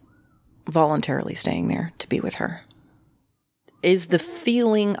is voluntarily staying there to be with her. Is the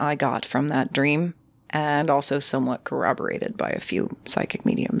feeling I got from that dream, and also somewhat corroborated by a few psychic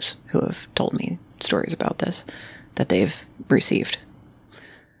mediums who have told me stories about this that they've received.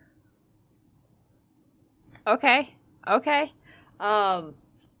 Okay.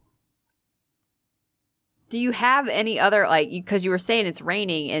 Do you have any other, because you were saying it's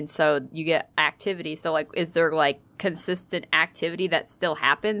raining and so you get activity. So, is there, consistent activity that still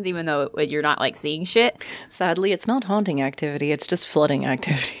happens even though you're not, seeing shit? Sadly, it's not haunting activity. It's just flooding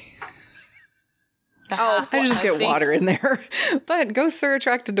activity. I just get water in there. But ghosts are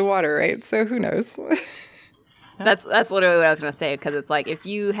attracted to water, right? So who knows? That's literally what I was going to say, because it's if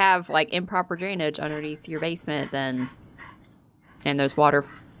you have, improper drainage underneath your basement, and there's water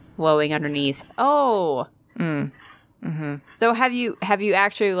flowing underneath. Oh! Mm-hmm. So have you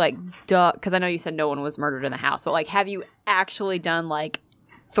actually because I know you said no one was murdered in the house, but have you actually done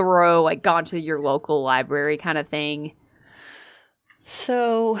gone to your local library kind of thing?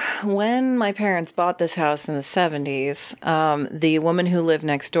 So when my parents bought this house in the 70s, the woman who lived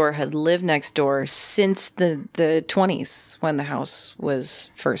next door had lived next door since the 20s when the house was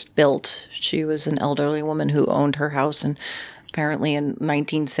first built. She was an elderly woman who owned her house, and apparently in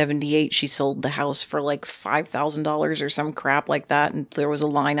 1978, she sold the house for $5,000 or some crap like that. And there was a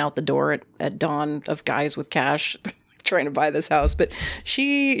line out the door at dawn of guys with cash trying to buy this house. But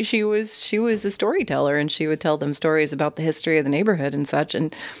she was a storyteller, and she would tell them stories about the history of the neighborhood and such.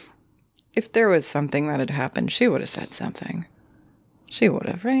 And if there was something that had happened, she would have said something. She would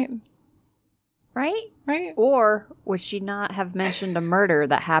have, right? Right. Or would she not have mentioned a murder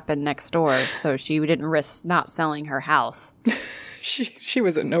that happened next door, so she didn't risk not selling her house? She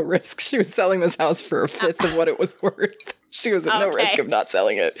was at no risk. She was selling this house for 1/5 of what it was worth. She was at no risk of not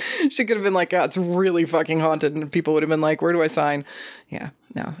selling it. She could have been like, it's really fucking haunted, and people would have been like, where do I sign? Yeah,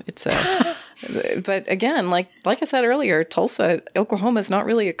 no, it's but again, like I said earlier, Tulsa, Oklahoma is not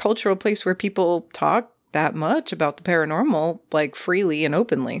really a cultural place where people talk that much about the paranormal, freely and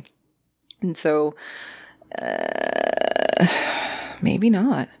openly. And so, maybe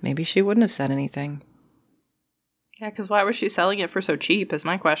not. Maybe she wouldn't have said anything. Yeah, because why was she selling it for so cheap is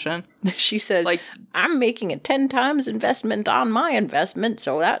my question. She says, I'm making a 10 times investment on my investment,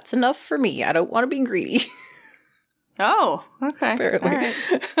 so that's enough for me. I don't want to be greedy. Oh, okay. Apparently.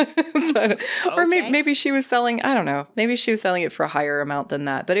 All right. Or maybe she was selling, I don't know. Maybe she was selling it for a higher amount than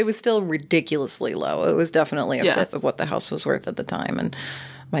that, but it was still ridiculously low. It was definitely a fifth of what the house was worth at the time. And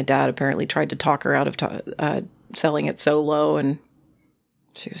my dad apparently tried to talk her out of selling it so low. And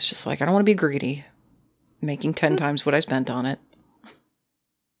she was just like, I don't want to be greedy. Making 10 times what I spent on it.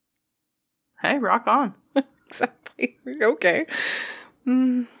 Hey, rock on. Exactly. Okay.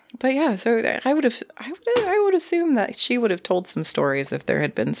 But yeah, so I would assume that she would have told some stories if there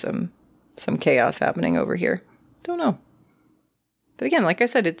had been some chaos happening over here. Don't know. But again, like I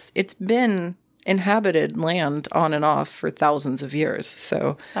said, it's been inhabited land on and off for thousands of years.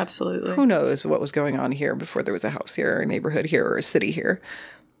 So absolutely, who knows what was going on here before there was a house here, or a neighborhood here, or a city here.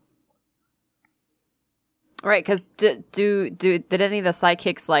 Right, because did any of the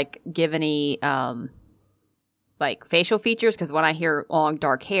sidekicks like give any like facial features? Because when I hear long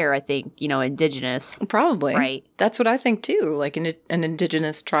dark hair, I think indigenous. Probably, right. That's what I think too. Like an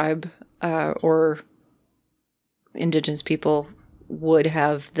indigenous tribe or indigenous people would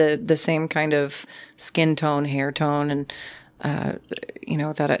have the same kind of skin tone, hair tone, and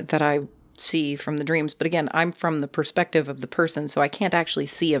that I see from the dreams. But again, I'm from the perspective of the person, so I can't actually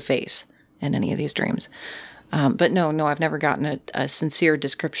see a face in any of these dreams. But no, I've never gotten a sincere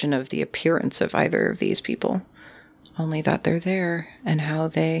description of the appearance of either of these people. Only that they're there and how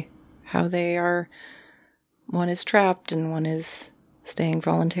they are. One is trapped and one is staying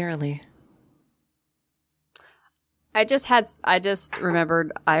voluntarily. I just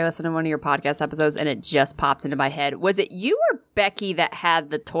remembered I listened to one of your podcast episodes and it just popped into my head. Was it you or Becky that had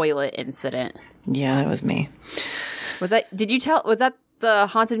the toilet incident? Yeah, that was me. Was that the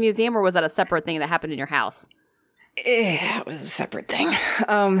haunted museum, or was that a separate thing that happened in your house? It was a separate thing.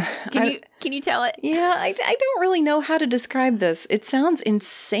 Can you tell it? Yeah, I don't really know how to describe this. It sounds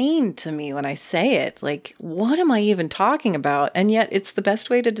insane to me when I say it. Like, what am I even talking about? And yet it's the best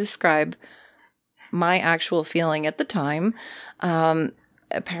way to describe my actual feeling at the time.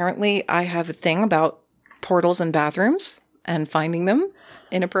 Apparently, I have a thing about portals and bathrooms and finding them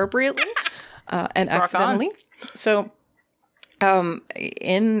inappropriately and accidentally. So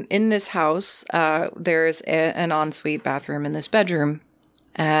in this house, there's an ensuite bathroom in this bedroom.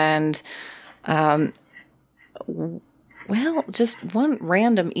 And, just one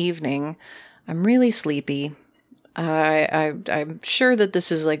random evening, I'm really sleepy. I'm sure that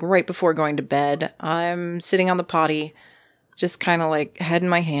this is like right before going to bed. I'm sitting on the potty, just kind of like head in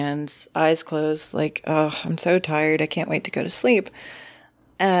my hands, eyes closed, like, oh, I'm so tired. I can't wait to go to sleep.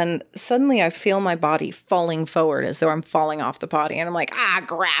 And suddenly I feel my body falling forward as though I'm falling off the potty. And I'm like,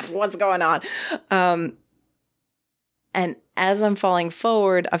 crap, what's going on? And as I'm falling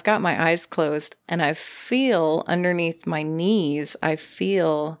forward, I've got my eyes closed and I feel underneath my knees, I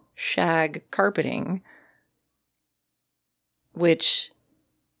feel shag carpeting, which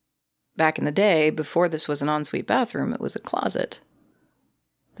back in the day, before this was an ensuite bathroom, it was a closet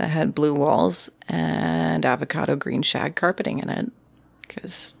that had blue walls and avocado green shag carpeting in it.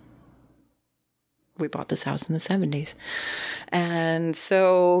 Because we bought this house in the 70s. And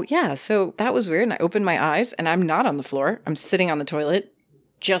so that was weird. And I opened my eyes and I'm not on the floor. I'm sitting on the toilet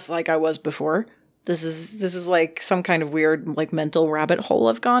just like I was before. This is like some kind of weird like mental rabbit hole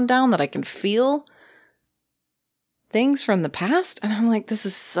I've gone down that I can feel things from the past. And I'm like, this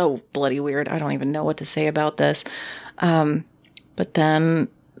is so bloody weird. I don't even know what to say about this. But then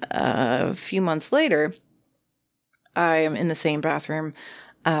a few months later, I am in the same bathroom,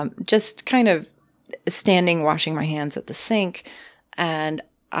 just kind of standing, washing my hands at the sink. And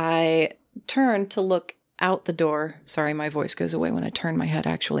I turn to look out the door. Sorry, my voice goes away when I turn my head,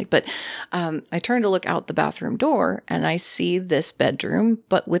 actually. But I turn to look out the bathroom door and I see this bedroom,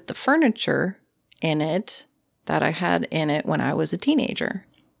 but with the furniture in it that I had in it when I was a teenager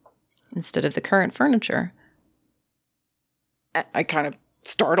instead of the current furniture. I kind of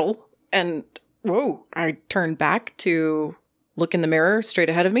startle and whoa, I turn back to look in the mirror straight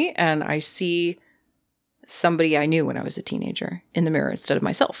ahead of me and I see somebody I knew when I was a teenager in the mirror instead of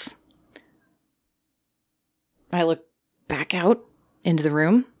myself. I look back out into the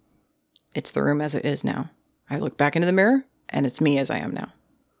room. It's the room as it is now. I look back into the mirror and it's me as I am now.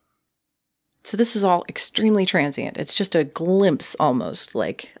 So this is all extremely transient. It's just a glimpse, almost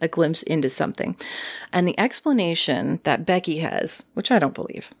like a glimpse into something. And the explanation that Becky has, which I don't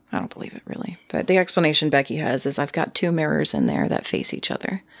believe it really, but the explanation Becky has is I've got two mirrors in there that face each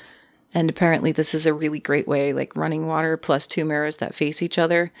other. And apparently this is a really great way, like running water plus two mirrors that face each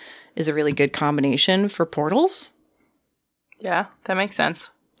other is a really good combination for portals. Yeah, that makes sense.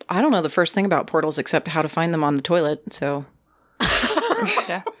 I don't know the first thing about portals except how to find them on the toilet, so...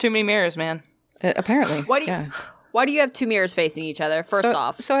 Yeah, too many mirrors, man. Apparently. Why do you have two mirrors facing each other? First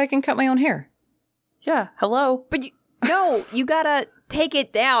off. So I can cut my own hair. Yeah, hello. But no, you gotta take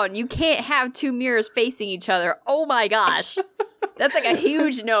it down. You can't have two mirrors facing each other. Oh my gosh. That's like a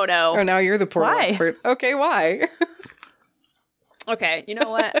huge no-no. Oh, now you're the portal Why? expert. Okay, why? Okay, you know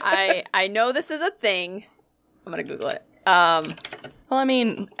what? I know this is a thing. I'm gonna Google it. Well, I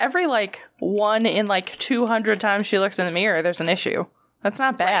mean, every, 1 in, 200 times she looks in the mirror, there's an issue. That's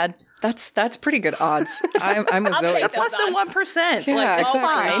not bad. That's pretty good odds. I'm a Zoe. take That's less than 1%. Yeah, It's Oh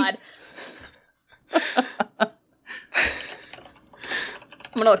my fine. god.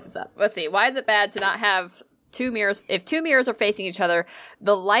 I'm gonna look this up. Let's see. Why is it bad to not have two mirrors? If two mirrors are facing each other,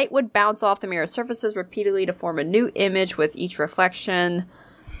 the light would bounce off the mirror surfaces repeatedly to form a new image with each reflection.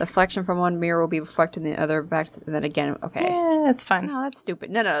 The reflection from one mirror will be reflected in the other back, and then again. Okay. Yeah, it's fine. No, that's stupid.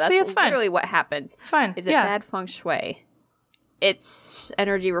 No, that's See, it's fine. literally what happens. It's fine. Is it Yeah. bad feng shui? It's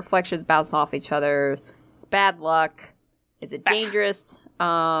energy reflections bounce off each other. It's bad luck. Is it dangerous?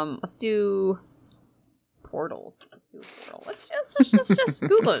 Let's do portals. Let's do a portal. Let's just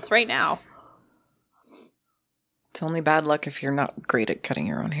Google this right now. It's only bad luck if you're not great at cutting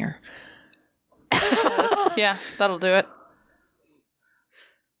your own hair. Yeah, that'll do it.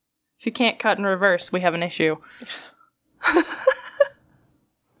 If you can't cut in reverse, we have an issue.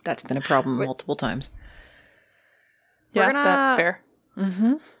 That's been a problem multiple times. We're Yeah, gonna- that fair.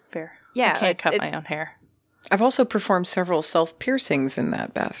 Mm-hmm. Fair. Yeah, I can't cut it's- my own hair. I've also performed several self-piercings in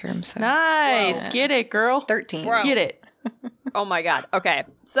that bathroom. So. Nice. Whoa. Get it, girl. 13. Bro. Get it. Oh my god. Okay.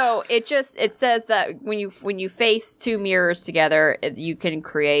 So it says that when you face two mirrors together, you can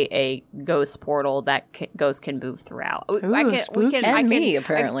create a ghost portal that ghosts can move throughout. spooky. And me,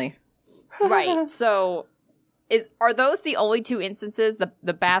 apparently. Right. So are those the only two instances,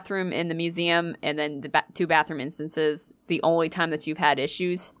 the bathroom in the museum and then the two bathroom instances, the only time that you've had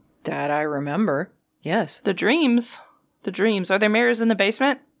issues? That I remember. Yes. The dreams. Are there mirrors in the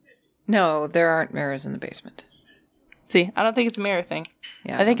basement? No, there aren't mirrors in the basement. See, I don't think it's a mirror thing.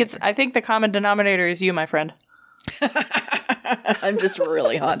 Yeah, I think the common denominator is you, my friend. I'm just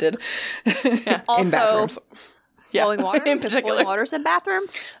really haunted. Also, in bathrooms. flowing water? in Does particular. flowing water's in bathroom?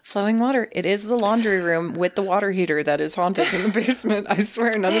 Flowing water. It is the laundry room with the water heater that is haunted in the basement. I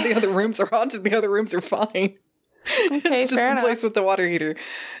swear, none of the other rooms are haunted. The other rooms are fine. Okay, It's just fair a enough. place with the water heater.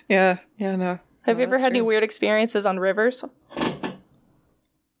 Yeah, no. Have you ever that's had any true. weird experiences on rivers?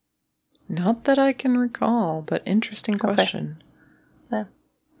 Not that I can recall, but interesting question. Yeah.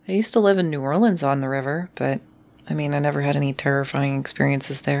 I used to live in New Orleans on the river, but I mean, I never had any terrifying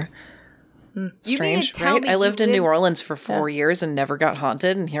experiences there. You mean to Strange, tell right? me I you lived in New lived- Orleans for 4 years and never got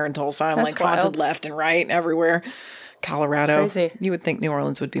haunted. And here in Tulsa, I'm That's like haunted wild. left and right, everywhere. Colorado. Crazy. You would think New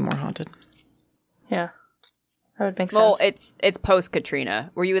Orleans would be more haunted. Yeah. That would make Well, sense. it's post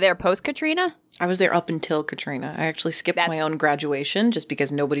Katrina. Were you there post Katrina? I was there up until Katrina. I actually skipped That's- my own graduation just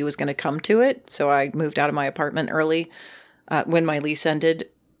because nobody was going to come to it. So I moved out of my apartment early when my lease ended,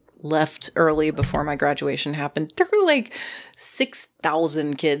 left early before my graduation happened. There were like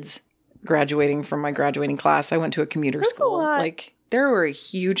 6,000 kids graduating from my graduating class. I went to a commuter school. lot. Like there were a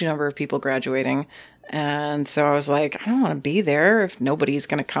huge number of people graduating. And so I was like, I don't want to be there if nobody's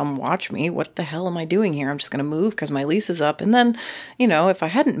going to come watch me. What the hell am I doing here? I'm just going to move because my lease is up. And then, you know, if I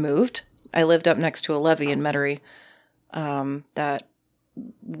hadn't moved, I lived up next to a levee in Metairie that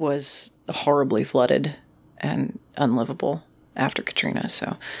was horribly flooded and unlivable after Katrina.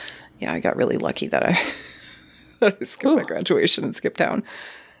 So, yeah, I got really lucky that I skipped my graduation and skipped town.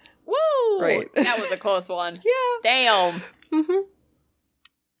 Woo! Right. That was a close one. Yeah. Damn. Mm-hmm.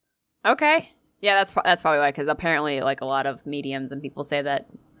 Okay. Yeah, that's probably why, because apparently, like, a lot of mediums and people say that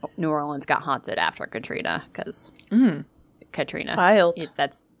New Orleans got haunted after Katrina, because Katrina. Wild.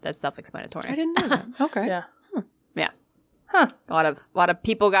 That's self-explanatory. I didn't know that. Okay. Yeah. Yeah. Huh. A lot of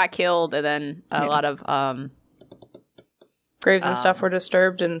people got killed, and then a lot of Graves and stuff were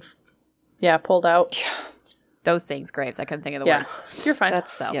disturbed and, pulled out. those things, graves. I couldn't think of the Yeah. words. You're fine.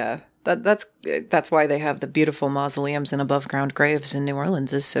 That's why they have the beautiful mausoleums and above ground graves in New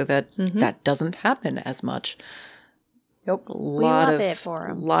Orleans, is so that that doesn't happen as much. Nope. A lot love of it for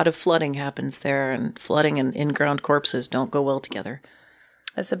 'em. lot of flooding happens there, and flooding and in ground corpses don't go well together.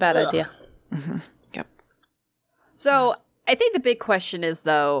 That's a bad idea. Yep. So I think the big question is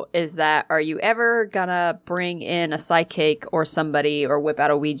that are you ever gonna bring in a psychic or somebody or whip out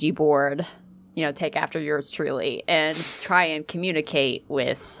a Ouija board, take after yours truly, and try and communicate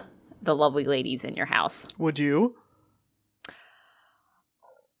with the lovely ladies in your house? Would you?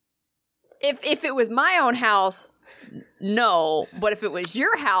 If it was my own house, no. But if it was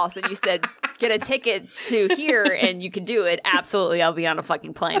your house and you said, get a ticket to here and you can do it, absolutely, I'll be on a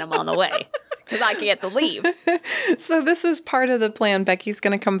fucking plane. I'm on the way. because I get to leave. So this is part of the plan. Becky's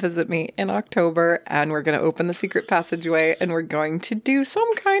going to come visit me in October, and we're going to open the secret passageway, and we're going to do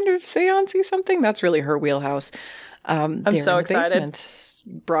some kind of seance-y something. That's really her wheelhouse. I'm so excited. Basement,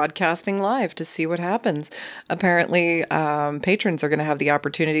 broadcasting live to see what happens. Apparently, patrons are going to have the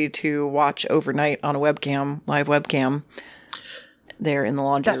opportunity to watch overnight on a webcam, live webcam, there in the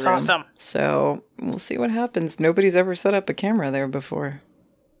laundry room. That's awesome. So we'll see what happens. Nobody's ever set up a camera there before.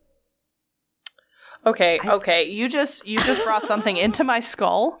 Okay. You just brought something into my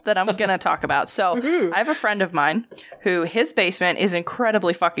skull that I'm going to talk about. So I have a friend of mine who his basement is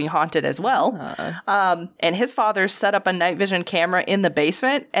incredibly fucking haunted as well. And his father set up a night vision camera in the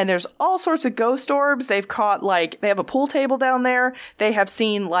basement, and there's all sorts of ghost orbs. They've caught, like, they have a pool table down there. They have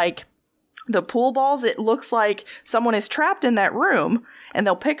seen, like, the pool balls. It looks like someone is trapped in that room, and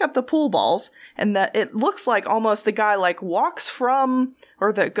they'll pick up the pool balls, and it looks like almost the guy, like, walks from,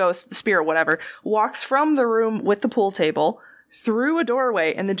 or the ghost, the spirit, whatever, walks from the room with the pool table through a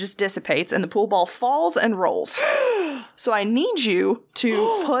doorway and then just dissipates, and the pool ball falls and rolls. So I need you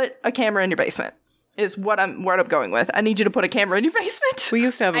to put a camera in your basement, is what I'm going with. I need you to put a camera in your basement. We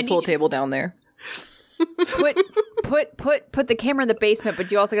used to have a pool table down there. Put the camera in the basement,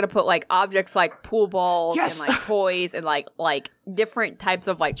 but you also got to put like objects like pool balls and like toys and like different types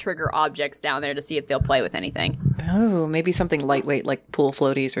of like trigger objects down there to see if they'll play with anything. Oh, maybe something lightweight like pool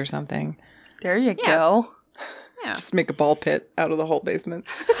floaties or something. There you go. Yeah. Just make a ball pit out of the whole basement.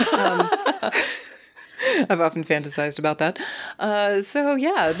 I've often fantasized about that. So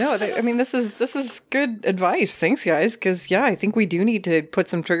yeah, no, this is good advice. Thanks, guys. Because yeah, I think we do need to put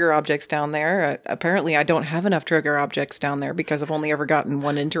some trigger objects down there. Apparently, I don't have enough trigger objects down there because I've only ever gotten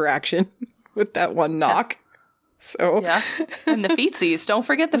one interaction with that one knock. So yeah, and the feetsies. Don't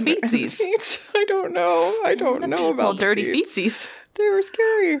forget the feetsies. I don't know about the dirty feetsies. They were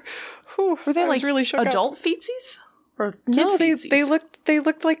scary. Whew, were they like really shook adult up. feetsies or kid no, feetsies? They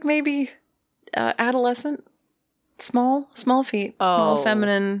looked like maybe. Adolescent, small feet, small,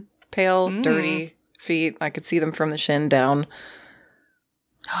 feminine, pale, dirty feet. I could see them from the shin down.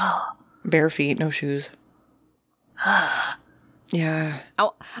 Bare feet, no shoes. Yeah.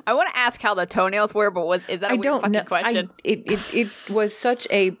 I want to ask how the toenails were, but is that a weird fucking question? It was such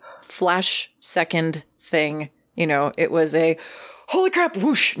a flash second thing. You know, it was a holy crap,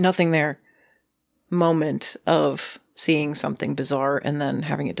 whoosh, nothing there moment of seeing something bizarre and then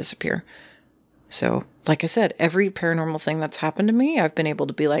having it disappear. So, like I said, every paranormal thing that's happened to me, I've been able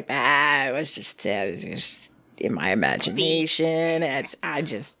to be like, it was just in my imagination.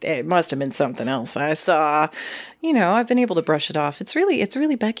 It must have been something else I saw. You know, I've been able to brush it off. It's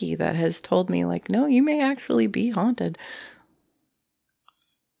really Becky that has told me, like, no, you may actually be haunted.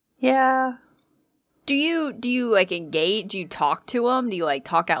 Yeah. Do you like engage? Do you talk to them? Do you like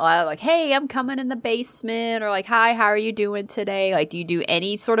talk out loud? Like, hey, I'm coming in the basement, or like, hi, how are you doing today? Like, do you do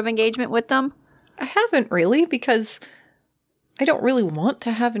any sort of engagement with them? I haven't really, because I don't really want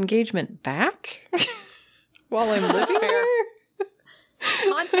to have engagement back while I'm living there.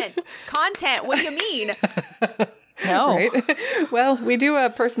 Content. What do you mean? No. Right? Well, we do a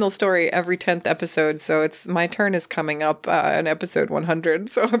personal story every 10th episode, so my turn is coming up in episode 100,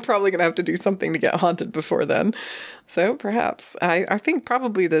 so I'm probably going to have to do something to get haunted before then. So perhaps. I think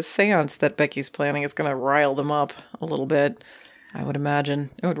probably the seance that Becky's planning is going to rile them up a little bit. I would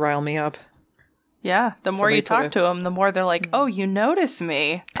imagine. It would rile me up. Yeah, the more you talk to them, the more they're like, oh, you notice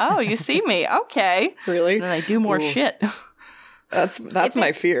me. Oh, you see me. Okay. Really? And then they do more shit. That's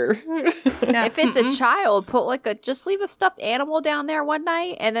my fear. If it's a child, just leave a stuffed animal down there one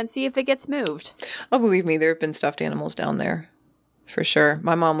night and then see if it gets moved. Oh, believe me, there have been stuffed animals down there. For sure.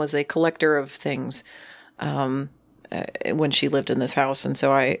 My mom was a collector of things when she lived in this house. And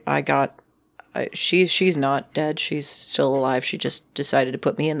so I got... she's not dead. She's still alive. She just decided to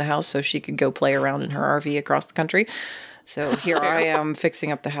put me in the house so she could go play around in her RV across the country. So here I am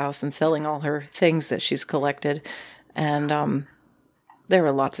fixing up the house and selling all her things that she's collected. And there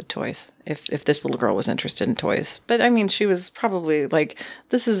were lots of toys if this little girl was interested in toys. But I mean, she was probably like,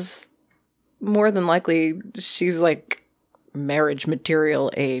 this is more than likely, she's like marriage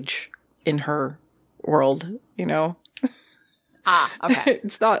material age in her world, you know? Ah, okay.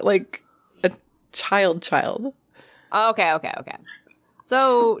 It's not like child. Okay.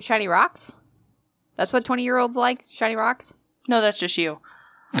 So, shiny rocks? That's what 20-year-olds like? Shiny rocks? No, that's just you.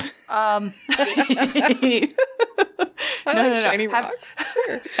 No. Shiny rocks.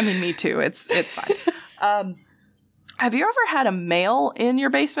 Sure. I mean, me too. It's fine. Have you ever had a male in your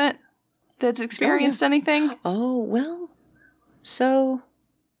basement that's experienced anything? Oh, well, so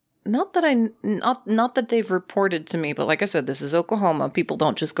not that they've reported to me, but like I said, this is Oklahoma. People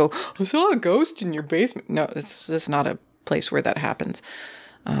don't just go, I saw a ghost in your basement. No, it's not a place where that happens.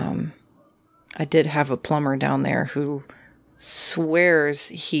 I did have a plumber down there who swears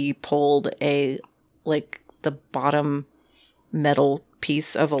he pulled the bottom metal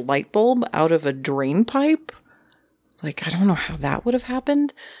piece of a light bulb out of a drain pipe. Like, I don't know how that would have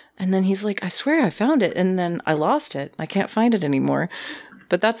happened. And then he's like, I swear I found it. And then I lost it. I can't find it anymore.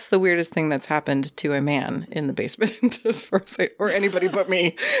 But that's the weirdest thing that's happened to a man in the basement, as far as or anybody but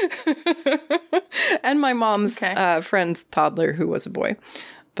me. And my mom's friend's toddler, who was a boy.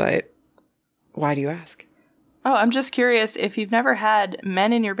 But why do you ask? Oh, I'm just curious if you've never had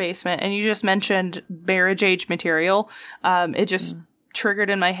men in your basement, and you just mentioned marriage age material. It just triggered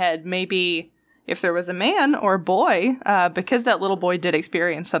in my head, maybe if there was a man or a boy, because that little boy did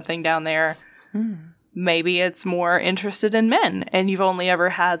experience something down there, maybe it's more interested in men, and you've only ever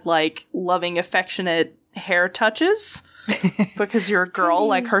had, like, loving, affectionate hair touches because you're a girl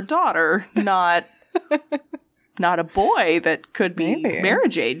like her daughter, not a boy that could be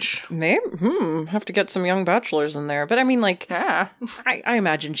marriage age. Maybe. Have to get some young bachelors in there. But I mean, like, I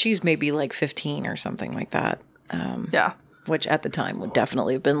imagine she's maybe like 15 or something like that. Yeah. Which at the time would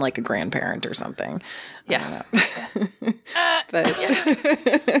definitely have been like a grandparent or something. Yeah. But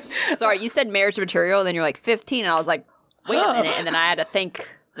Sorry, you said marriage material, and then you're like 15, and I was like, wait a minute, and then I had to think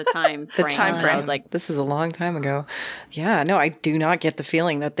the time frame. I was like, this is a long time ago. Yeah, no, I do not get the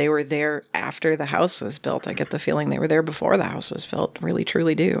feeling that they were there after the house was built. I get the feeling they were there before the house was built. Really,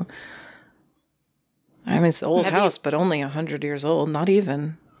 truly do. I mean, it's an old house, but only 100 years old. Not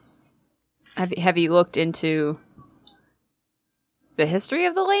even. Have you looked into the history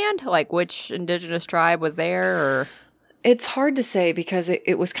of the land? Like, which indigenous tribe was there, or? It's hard to say because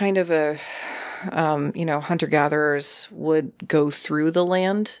it was kind of a, hunter-gatherers would go through the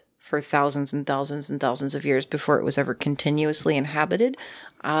land for thousands and thousands and thousands of years before it was ever continuously inhabited.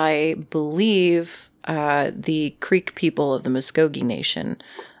 I believe the Creek people of the Muskogee Nation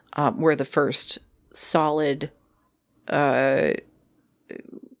were the first solid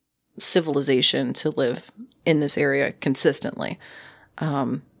civilization to live in this area consistently,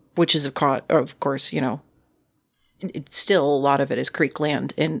 which is, of course, it's still a lot of it is Creek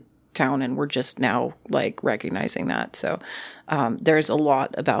land in town, and we're just now like recognizing that. So there's a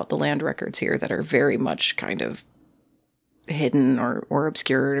lot about the land records here that are very much kind of hidden or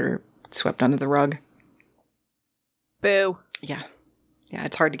obscured or swept under the rug. Boo. Yeah,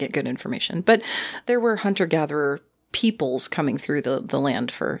 it's hard to get good information. But there were hunter-gatherer peoples coming through the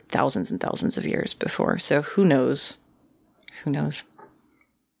land for thousands and thousands of years before. So who knows?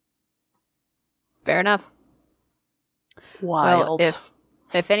 Fair enough. Wild. Well,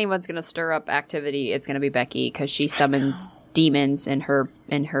 if anyone's going to stir up activity, it's going to be Becky, because she summons demons in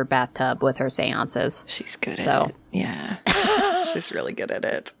her bathtub with her seances. She's good at it. Yeah. She's really good at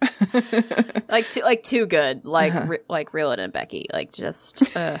it. like too good. Like reel it in, Becky. Like, just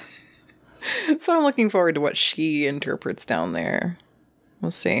So I'm looking forward to what she interprets down there.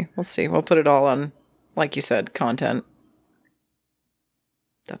 We'll see. We'll put it all on, like you said, content.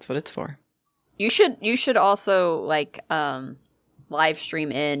 That's what it's for. You should also live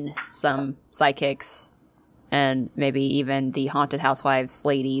stream in some psychics and maybe even the Haunted Housewives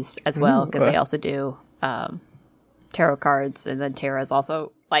ladies as well, because they also do tarot cards, and then Tara is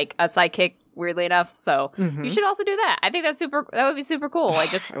also like a psychic, weirdly enough. So you should also do that. I think that would be super cool. Like,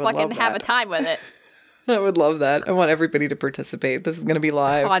 just fucking have a time with it. I would love that. I want everybody to participate. This is going to be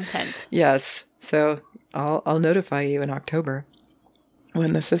live content. Yes. So I'll notify you in October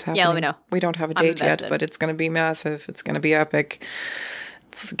when this is happening. Yeah, let me know. We don't have a date yet, but it's going to be massive. It's going to be epic.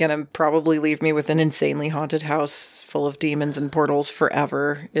 It's going to probably leave me with an insanely haunted house full of demons and portals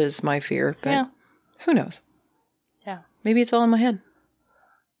forever, is my fear. But who knows? Yeah. Maybe it's all in my head.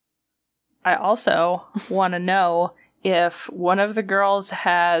 I also want to know if one of the girls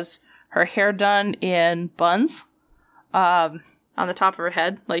has her hair done in buns on the top of her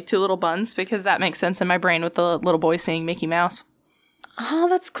head, like 2 little buns, because that makes sense in my brain with the little boy seeing Mickey Mouse. Oh,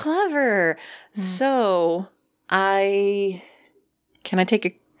 that's clever. So, can I take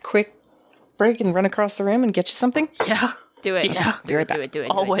a quick break and run across the room and get you something? Yeah. Do it. Yeah. Do it.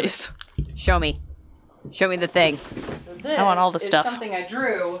 Always. Show me the thing. So this I want all the stuff. is something I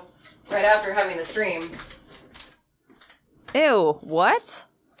drew right after having the stream. Ew, what?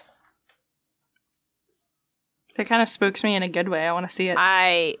 It kind of spooks me in a good way. I want to see it.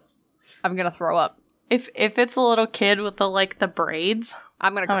 I'm gonna throw up. If it's a little kid with the braids,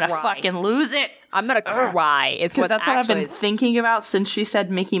 I'm gonna fucking lose it. I'm gonna cry. Is what that's what I've been thinking about since she said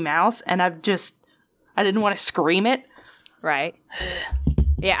Mickey Mouse, and I didn't want to scream it. Right.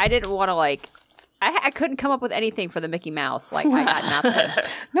 Yeah, I didn't want to like. I couldn't come up with anything for the Mickey Mouse. Like I got nothing.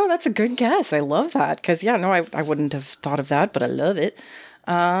 No, that's a good guess. I love that. Because, yeah, no, I wouldn't have thought of that, but I love it.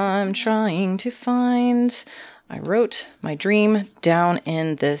 I'm trying to find... I wrote my dream down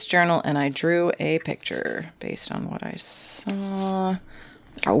in this journal, and I drew a picture based on what I saw.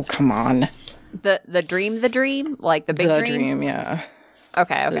 Oh, come on. The dream? Like the big The dream? dream, yeah.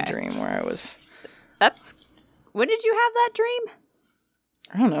 Okay. The dream where I was... That's... When did you have that dream?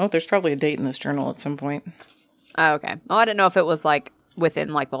 I don't know. There's probably a date in this journal at some point. Oh, okay. Well, I didn't know if it was like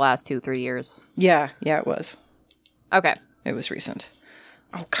within like the last 2-3 years. Yeah, it was. Okay. It was recent.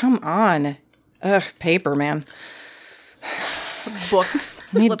 Oh, come on. Ugh, paper, man. Books.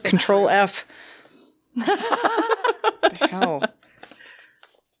 I need Flipping Control through. F. What the hell?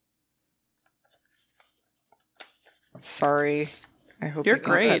 Sorry. I hope You're you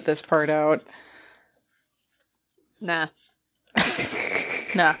can great. cut this part out. Nah.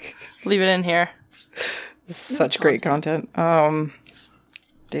 Nah, leave it in here. Such great content. Dude,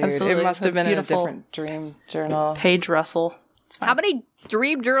 Absolutely. it must have been in a Beautiful. different dream journal. Paige Russell. It's fine. How many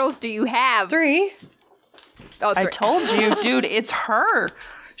dream journals do you have? 3. Oh, I 3. told you, dude, it's her.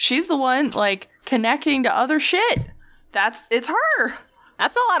 She's the one, like, connecting to other shit. It's her.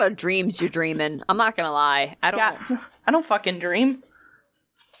 That's a lot of dreams you're dreaming. I'm not gonna lie. I don't fucking dream.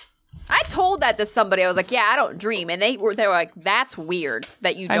 I told that to somebody. I was like, "Yeah, I don't dream," and they were like, "That's weird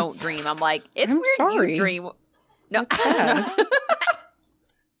that you don't dream." I'm like, "It's I'm weird sorry. you dream." No, I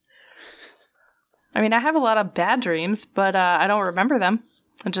mean, I have a lot of bad dreams, but I don't remember them.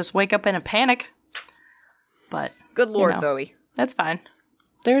 I just wake up in a panic. But good lord, you know, Zoe. that's fine.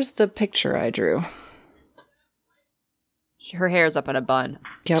 There's the picture I drew. Her hair's up in a bun.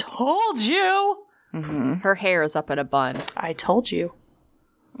 Yep. Told you. Her hair is up in a bun. I told you.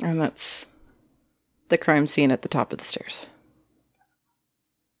 And that's the crime scene at the top of the stairs.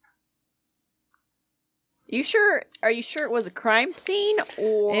 You sure? Are you sure it was a crime scene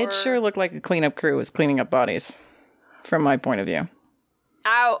or? It sure looked like a cleanup crew was cleaning up bodies, from my point of view.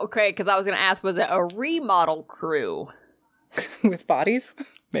 Oh, okay. Because I was gonna ask, was it a remodel crew? With bodies?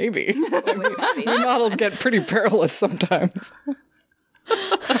 Maybe. Remodels get pretty perilous sometimes.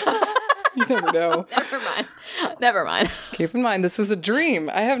 You never know. Never mind. Keep in mind, this is a dream.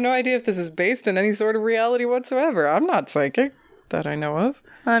 I have no idea if this is based in any sort of reality whatsoever. I'm not psychic that I know of.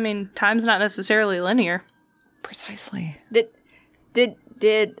 I mean, time's not necessarily linear. Precisely. Did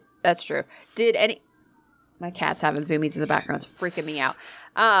that's true. Did any? My cat's having zoomies in the background. It's freaking me out.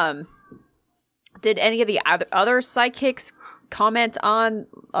 Did any of the other psychics comment on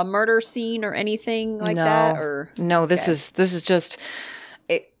a murder scene or anything like that? Or no, this is just.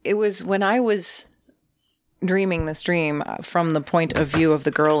 It was when I was dreaming this dream from the point of view of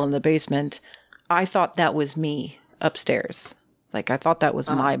the girl in the basement. I thought that was me upstairs. Like I thought that was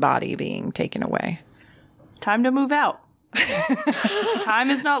my body being taken away. Time to move out.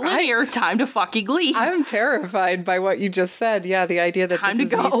 Time is not linear. Time to fucking leave. I'm terrified by what you just said. Yeah, the idea that Time this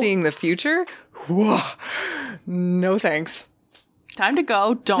to is me go. seeing the future. Whoa. No thanks. Time to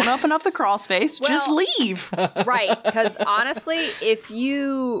go. Don't open up the crawl space. Just Well- leave. right? Because honestly, if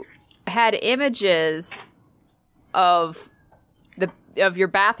you had images of your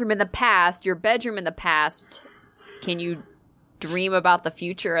bathroom in the past, your bedroom in the past, can you dream about the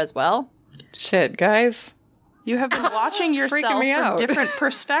future as well? Shit, guys. You have been watching yourself Freaking me from out. different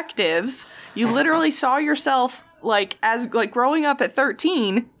perspectives. You literally saw yourself like growing up at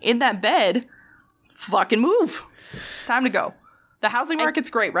 13 in that bed. Fucking move. Time to go. The housing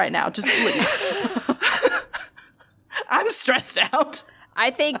market's great right now. Just leave. I'm stressed out. I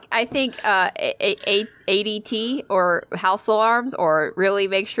think ADT or house alarms, or really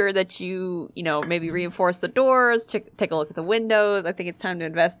make sure that you maybe reinforce the doors, take a look at the windows. I think it's time to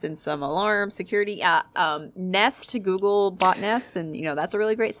invest in some alarm security. Nest, Google bought Nest, and that's a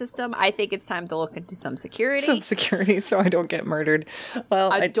really great system. I think it's time to look into some security. Some security so I don't get murdered.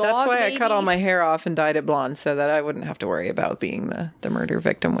 Well, that's dog, why I cut maybe? all my hair off and dyed it blonde so that I wouldn't have to worry about being the murder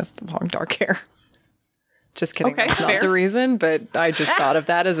victim with long dark hair. Just kidding. Okay, That's fair. not the reason, but I just thought of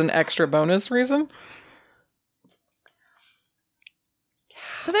that as an extra bonus reason.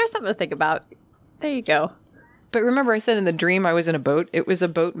 So there's something to think about. There you go. But remember I said in the dream I was in a boat? It was a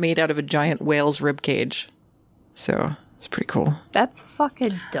boat made out of a giant whale's rib cage. So it's pretty cool. That's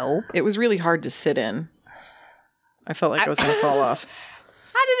fucking dope. It was really hard to sit in. I felt like I was going to fall off.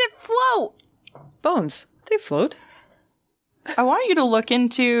 How did it float? Bones. They float. I want you to look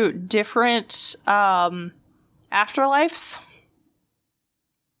into different afterlives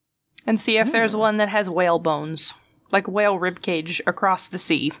and see if there's one that has whale bones, like whale ribcage across the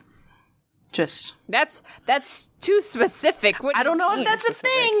sea. Just That's too specific. What do I don't you know mean? if that's a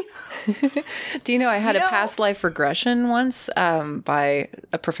thing. Do you know I had You a know- past life regression once by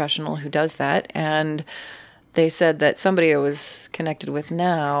a professional who does that, and they said that somebody I was connected with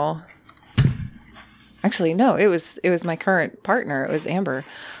now. Actually, no, it was my current partner. It was Amber.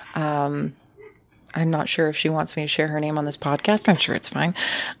 I'm not sure if she wants me to share her name on this podcast. I'm sure it's fine,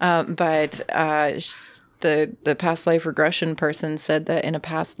 but the past life regression person said that in a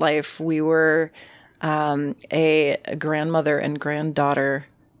past life we were a grandmother and granddaughter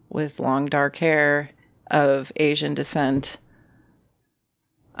with long dark hair of Asian descent.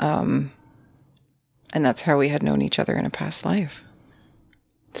 And that's how we had known each other in a past life.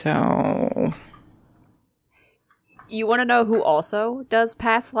 So, You want to know who also does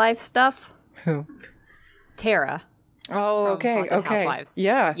past life stuff? who? Tara. Oh, from okay, Haunted okay. Housewives.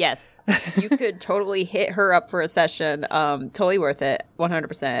 Yeah. Yes. You could totally hit her up for a session. Totally worth it.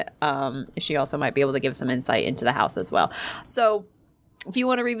 100%. She also might be able to give some insight into the house as well. So if you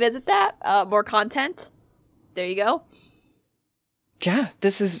want to revisit that, more content, there you go. Yeah,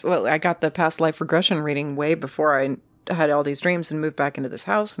 I got the past life regression reading way before I had all these dreams and moved back into this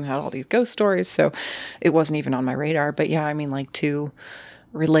house and had all these ghost stories. So it wasn't even on my radar. But yeah, I mean, like 2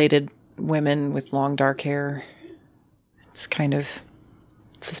 related women with long dark hair. It's kind of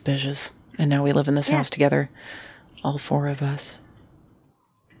suspicious. And now we live in this house together. All 4 of us.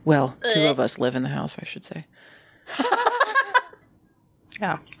 Well, 2 of us live in the house, I should say.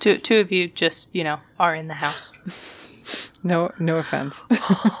 Yeah. Two of you just, are in the house. No offense.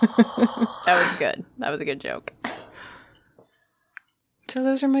 That was good. That was a good joke. So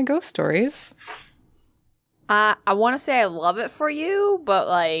those are my ghost stories. I want to say I love it for you, but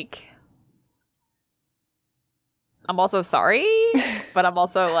like, I'm also sorry, but I'm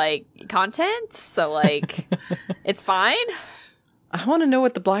also like content. So like, it's fine. I want to know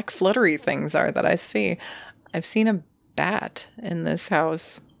what the black fluttery things are that I see. I've seen a bat in this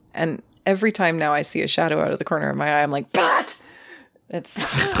house, and every time now I see a shadow out of the corner of my eye, I'm like, bat! It's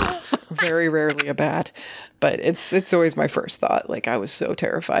very rarely a bat, but it's always my first thought. Like, I was so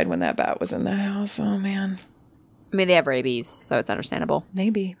terrified when that bat was in the house. Oh, man. I mean, they have rabies, so it's understandable.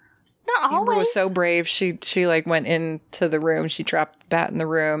 Maybe. Not Amber always. was so brave. She like went into the room. She trapped the bat in the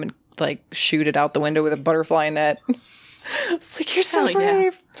room and like shoot it out the window with a butterfly net. It's like, you're so Hell yeah.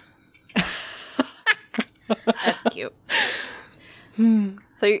 brave. That's cute.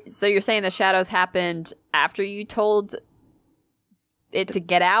 So you're saying the shadows happened after you told it to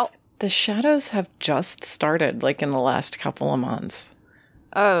get out? The shadows have just started, like in the last couple of months.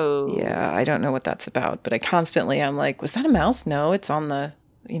 Oh. Yeah, I don't know what that's about, but I'm like, was that a mouse? No, it's on the,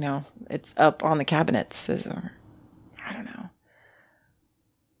 it's up on the cabinets. I don't know.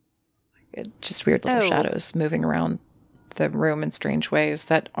 Just weird little shadows moving around the room in strange ways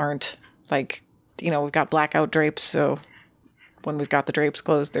that aren't like, we've got blackout drapes, so when we've got the drapes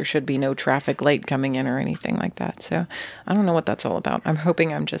closed, there should be no traffic light coming in or anything like that. So I don't know what that's all about. I'm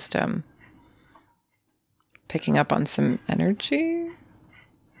hoping I'm just picking up on some energy.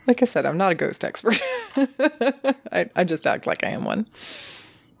 Like I said, I'm not a ghost expert. I just act like I am one.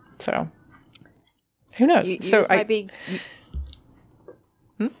 So who knows? You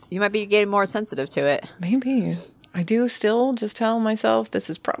might be getting more sensitive to it. Maybe. I do still just tell myself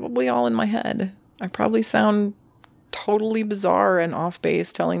this is probably all in my head. I probably sound totally bizarre and off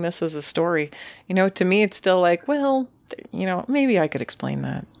base telling this as a story. To me, it's still like, well, maybe I could explain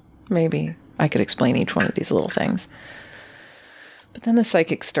that. Maybe I could explain each one of these little things. But then the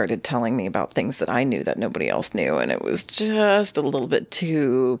psychic started telling me about things that I knew that nobody else knew, and it was just a little bit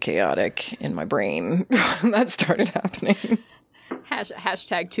too chaotic in my brain. That started happening.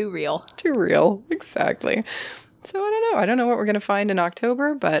 Hashtag too real. Too real. Exactly. So I don't know. I don't know what we're going to find in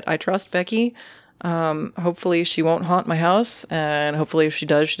October, but I trust Becky. Hopefully she won't haunt my house, and hopefully if she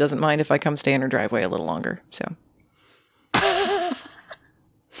does, she doesn't mind if I come stay in her driveway a little longer. So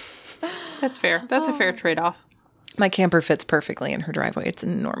That's fair. That's a fair trade-off. my camper fits perfectly in her driveway. It's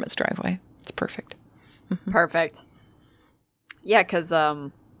an enormous driveway. It's perfect. Perfect. Yeah, because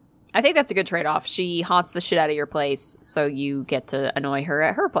I think that's a good trade-off. She haunts the shit out of your place, so you get to annoy her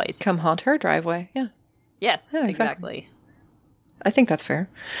at her place. Come haunt her driveway. Yeah. Yes, Yeah, exactly. I think that's fair.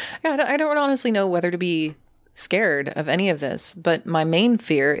 Yeah, I don't honestly know whether to be scared of any of this, but my main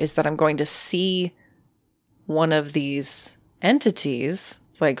fear is that I'm going to see one of these entities,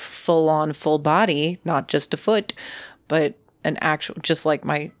 like full on, full body, not just a foot, but an actual, just like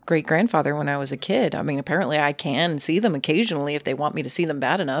my great grandfather when I was a kid. I mean, apparently I can see them occasionally if they want me to see them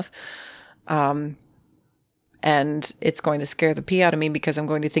bad enough. And it's going to scare the pee out of me because I'm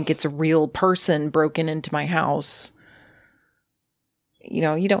going to think it's a real person broken into my house.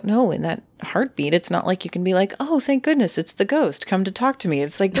 you don't know in that heartbeat. It's not like you can be like, oh, thank goodness, it's the ghost. Come to talk to me.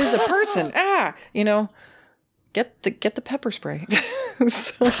 It's like, there's a person. Get the pepper spray.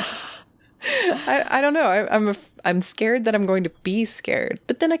 So, I don't know. I'm scared that I'm going to be scared.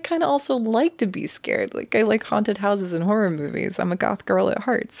 But then I kind of also like to be scared. Like, I like haunted houses and horror movies. I'm a goth girl at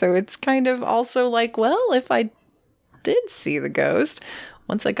heart. So it's kind of also like, well, if I did see the ghost,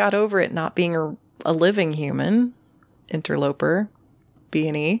 once I got over it not being a living human, interloper,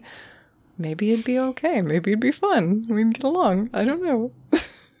 B&E, maybe it'd be okay. Maybe it'd be fun. We'd get along. I don't know.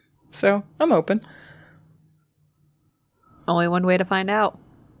 So I'm open. Only one way to find out.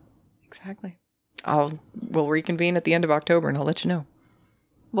 Exactly. We'll reconvene at the end of October and I'll let you know.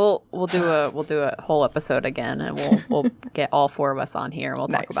 We'll do a whole episode again, and we'll get all four of us on here and we'll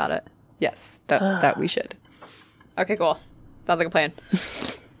talk about it. Yes, that we should. Okay, cool. Sounds like a plan.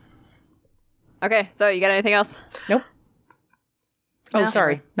 Okay, so you got anything else? Nope. Oh, No.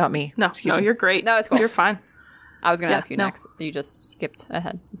 sorry, not me. No, Excuse me. you're great. No, it's cool. You're fine. I was going to Yeah, ask you no. next. You just skipped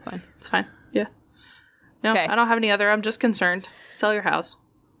ahead. It's fine. It's fine. Yeah. No, Okay. I don't have any other. I'm just concerned. Sell your house.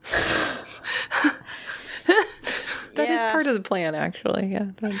 That is part of the plan, actually. Yeah,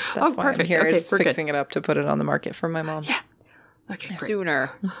 that's why perfect. I'm here, Okay, is we're good. fixing it up to put it on the market for my mom. Yeah. Okay, great.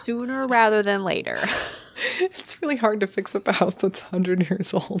 Sooner rather than later. It's really hard to fix up a house that's 100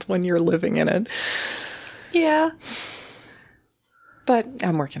 years old when you're living in it. Yeah. But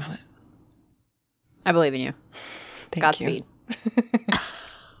I'm working on it. I believe in you. Thank Godspeed. you.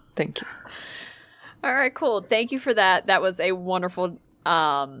 Thank you. All right, cool. Thank you for that. That was a wonderful,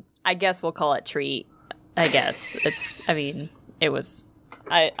 I guess we'll call it treat. I guess it was,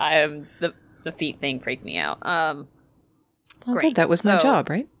 I am, the feet thing freaked me out. Well, Great. good. That was my So- job,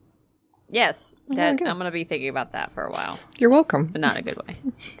 right? Yes, that, good. I'm going to be thinking about that for a while, You're welcome. but not in a good way.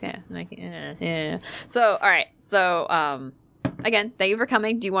 Yeah. So, all right. So, again, thank you for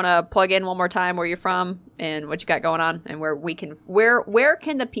coming. Do you want to plug in one more time where you're from and what you got going on and where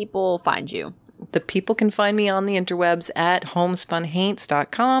can the people find you? The people can find me on the interwebs at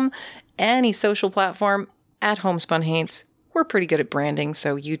homespunhaints.com. Any social platform at homespunhaints. We're pretty good at branding,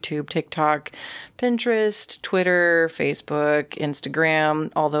 so YouTube, TikTok, Pinterest, Twitter, Facebook,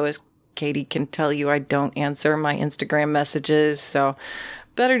 Instagram. Although, as Katie can tell you, I don't answer my Instagram messages, so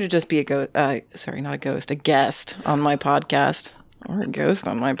better to just be a guest on my podcast. Or a ghost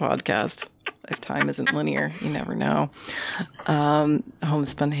on my podcast. If time isn't linear, you never know.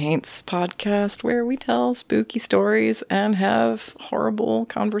 Homespun Haints podcast, where we tell spooky stories and have horrible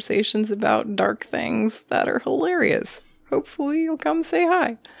conversations about dark things that are hilarious. Hopefully you'll come say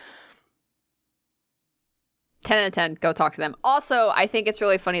hi. 10 out of 10. Go talk to them. Also, I think it's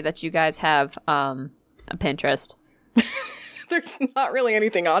really funny that you guys have a Pinterest. There's not really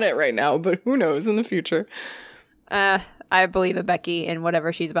anything on it right now, but who knows in the future. I believe in Becky and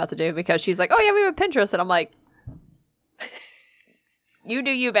whatever she's about to do because she's like, oh yeah, we have a Pinterest. And I'm like, you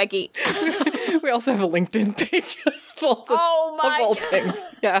do you, Becky. We also have a LinkedIn page full of all things.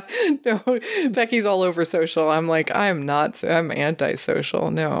 Yeah. No, Becky's all over social. I'm like, I'm antisocial.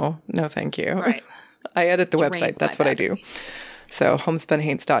 No, thank you. Right. I edit the Drains website. That's my what I do. So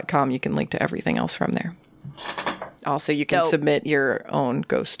homespunhaints.com, you can link to everything else from there. Also, you can Dope. submit your own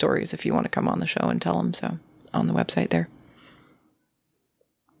ghost stories if you want to come on the show and tell them so on the website there.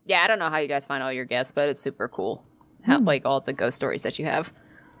 Yeah, I don't know how you guys find all your guests, but it's super cool. How, like all the ghost stories that you have.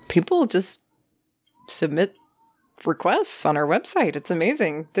 People just submit requests on our website. It's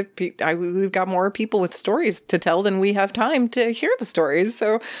amazing. We've got more people with stories to tell than we have time to hear the stories.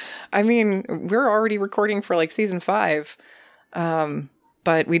 So, I mean, we're already recording for like season 5.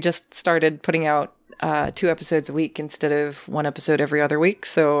 But we just started putting out 2 episodes a week instead of 1 episode every other week.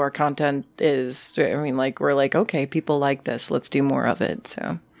 So our content is, we're like, okay, people like this. Let's do more of it.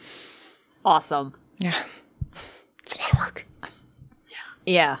 So Awesome. yeah, it's a lot of work.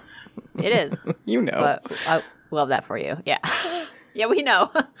 Yeah, it is. You know. But I love that for you. Yeah. Yeah, we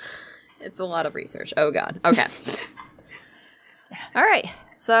know. It's a lot of research. Oh, God. Okay. All right.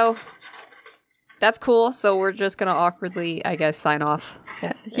 So that's cool. So we're just going to awkwardly, I guess, sign off.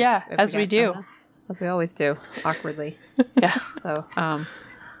 Yeah, if as we got do. nothing else. As we always do. Awkwardly. Yeah. So,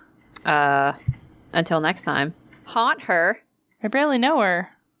 until next time, haunt her. I barely know her.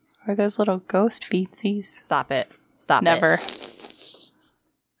 Are those little ghost feetsies? Stop it. Stop it. Never.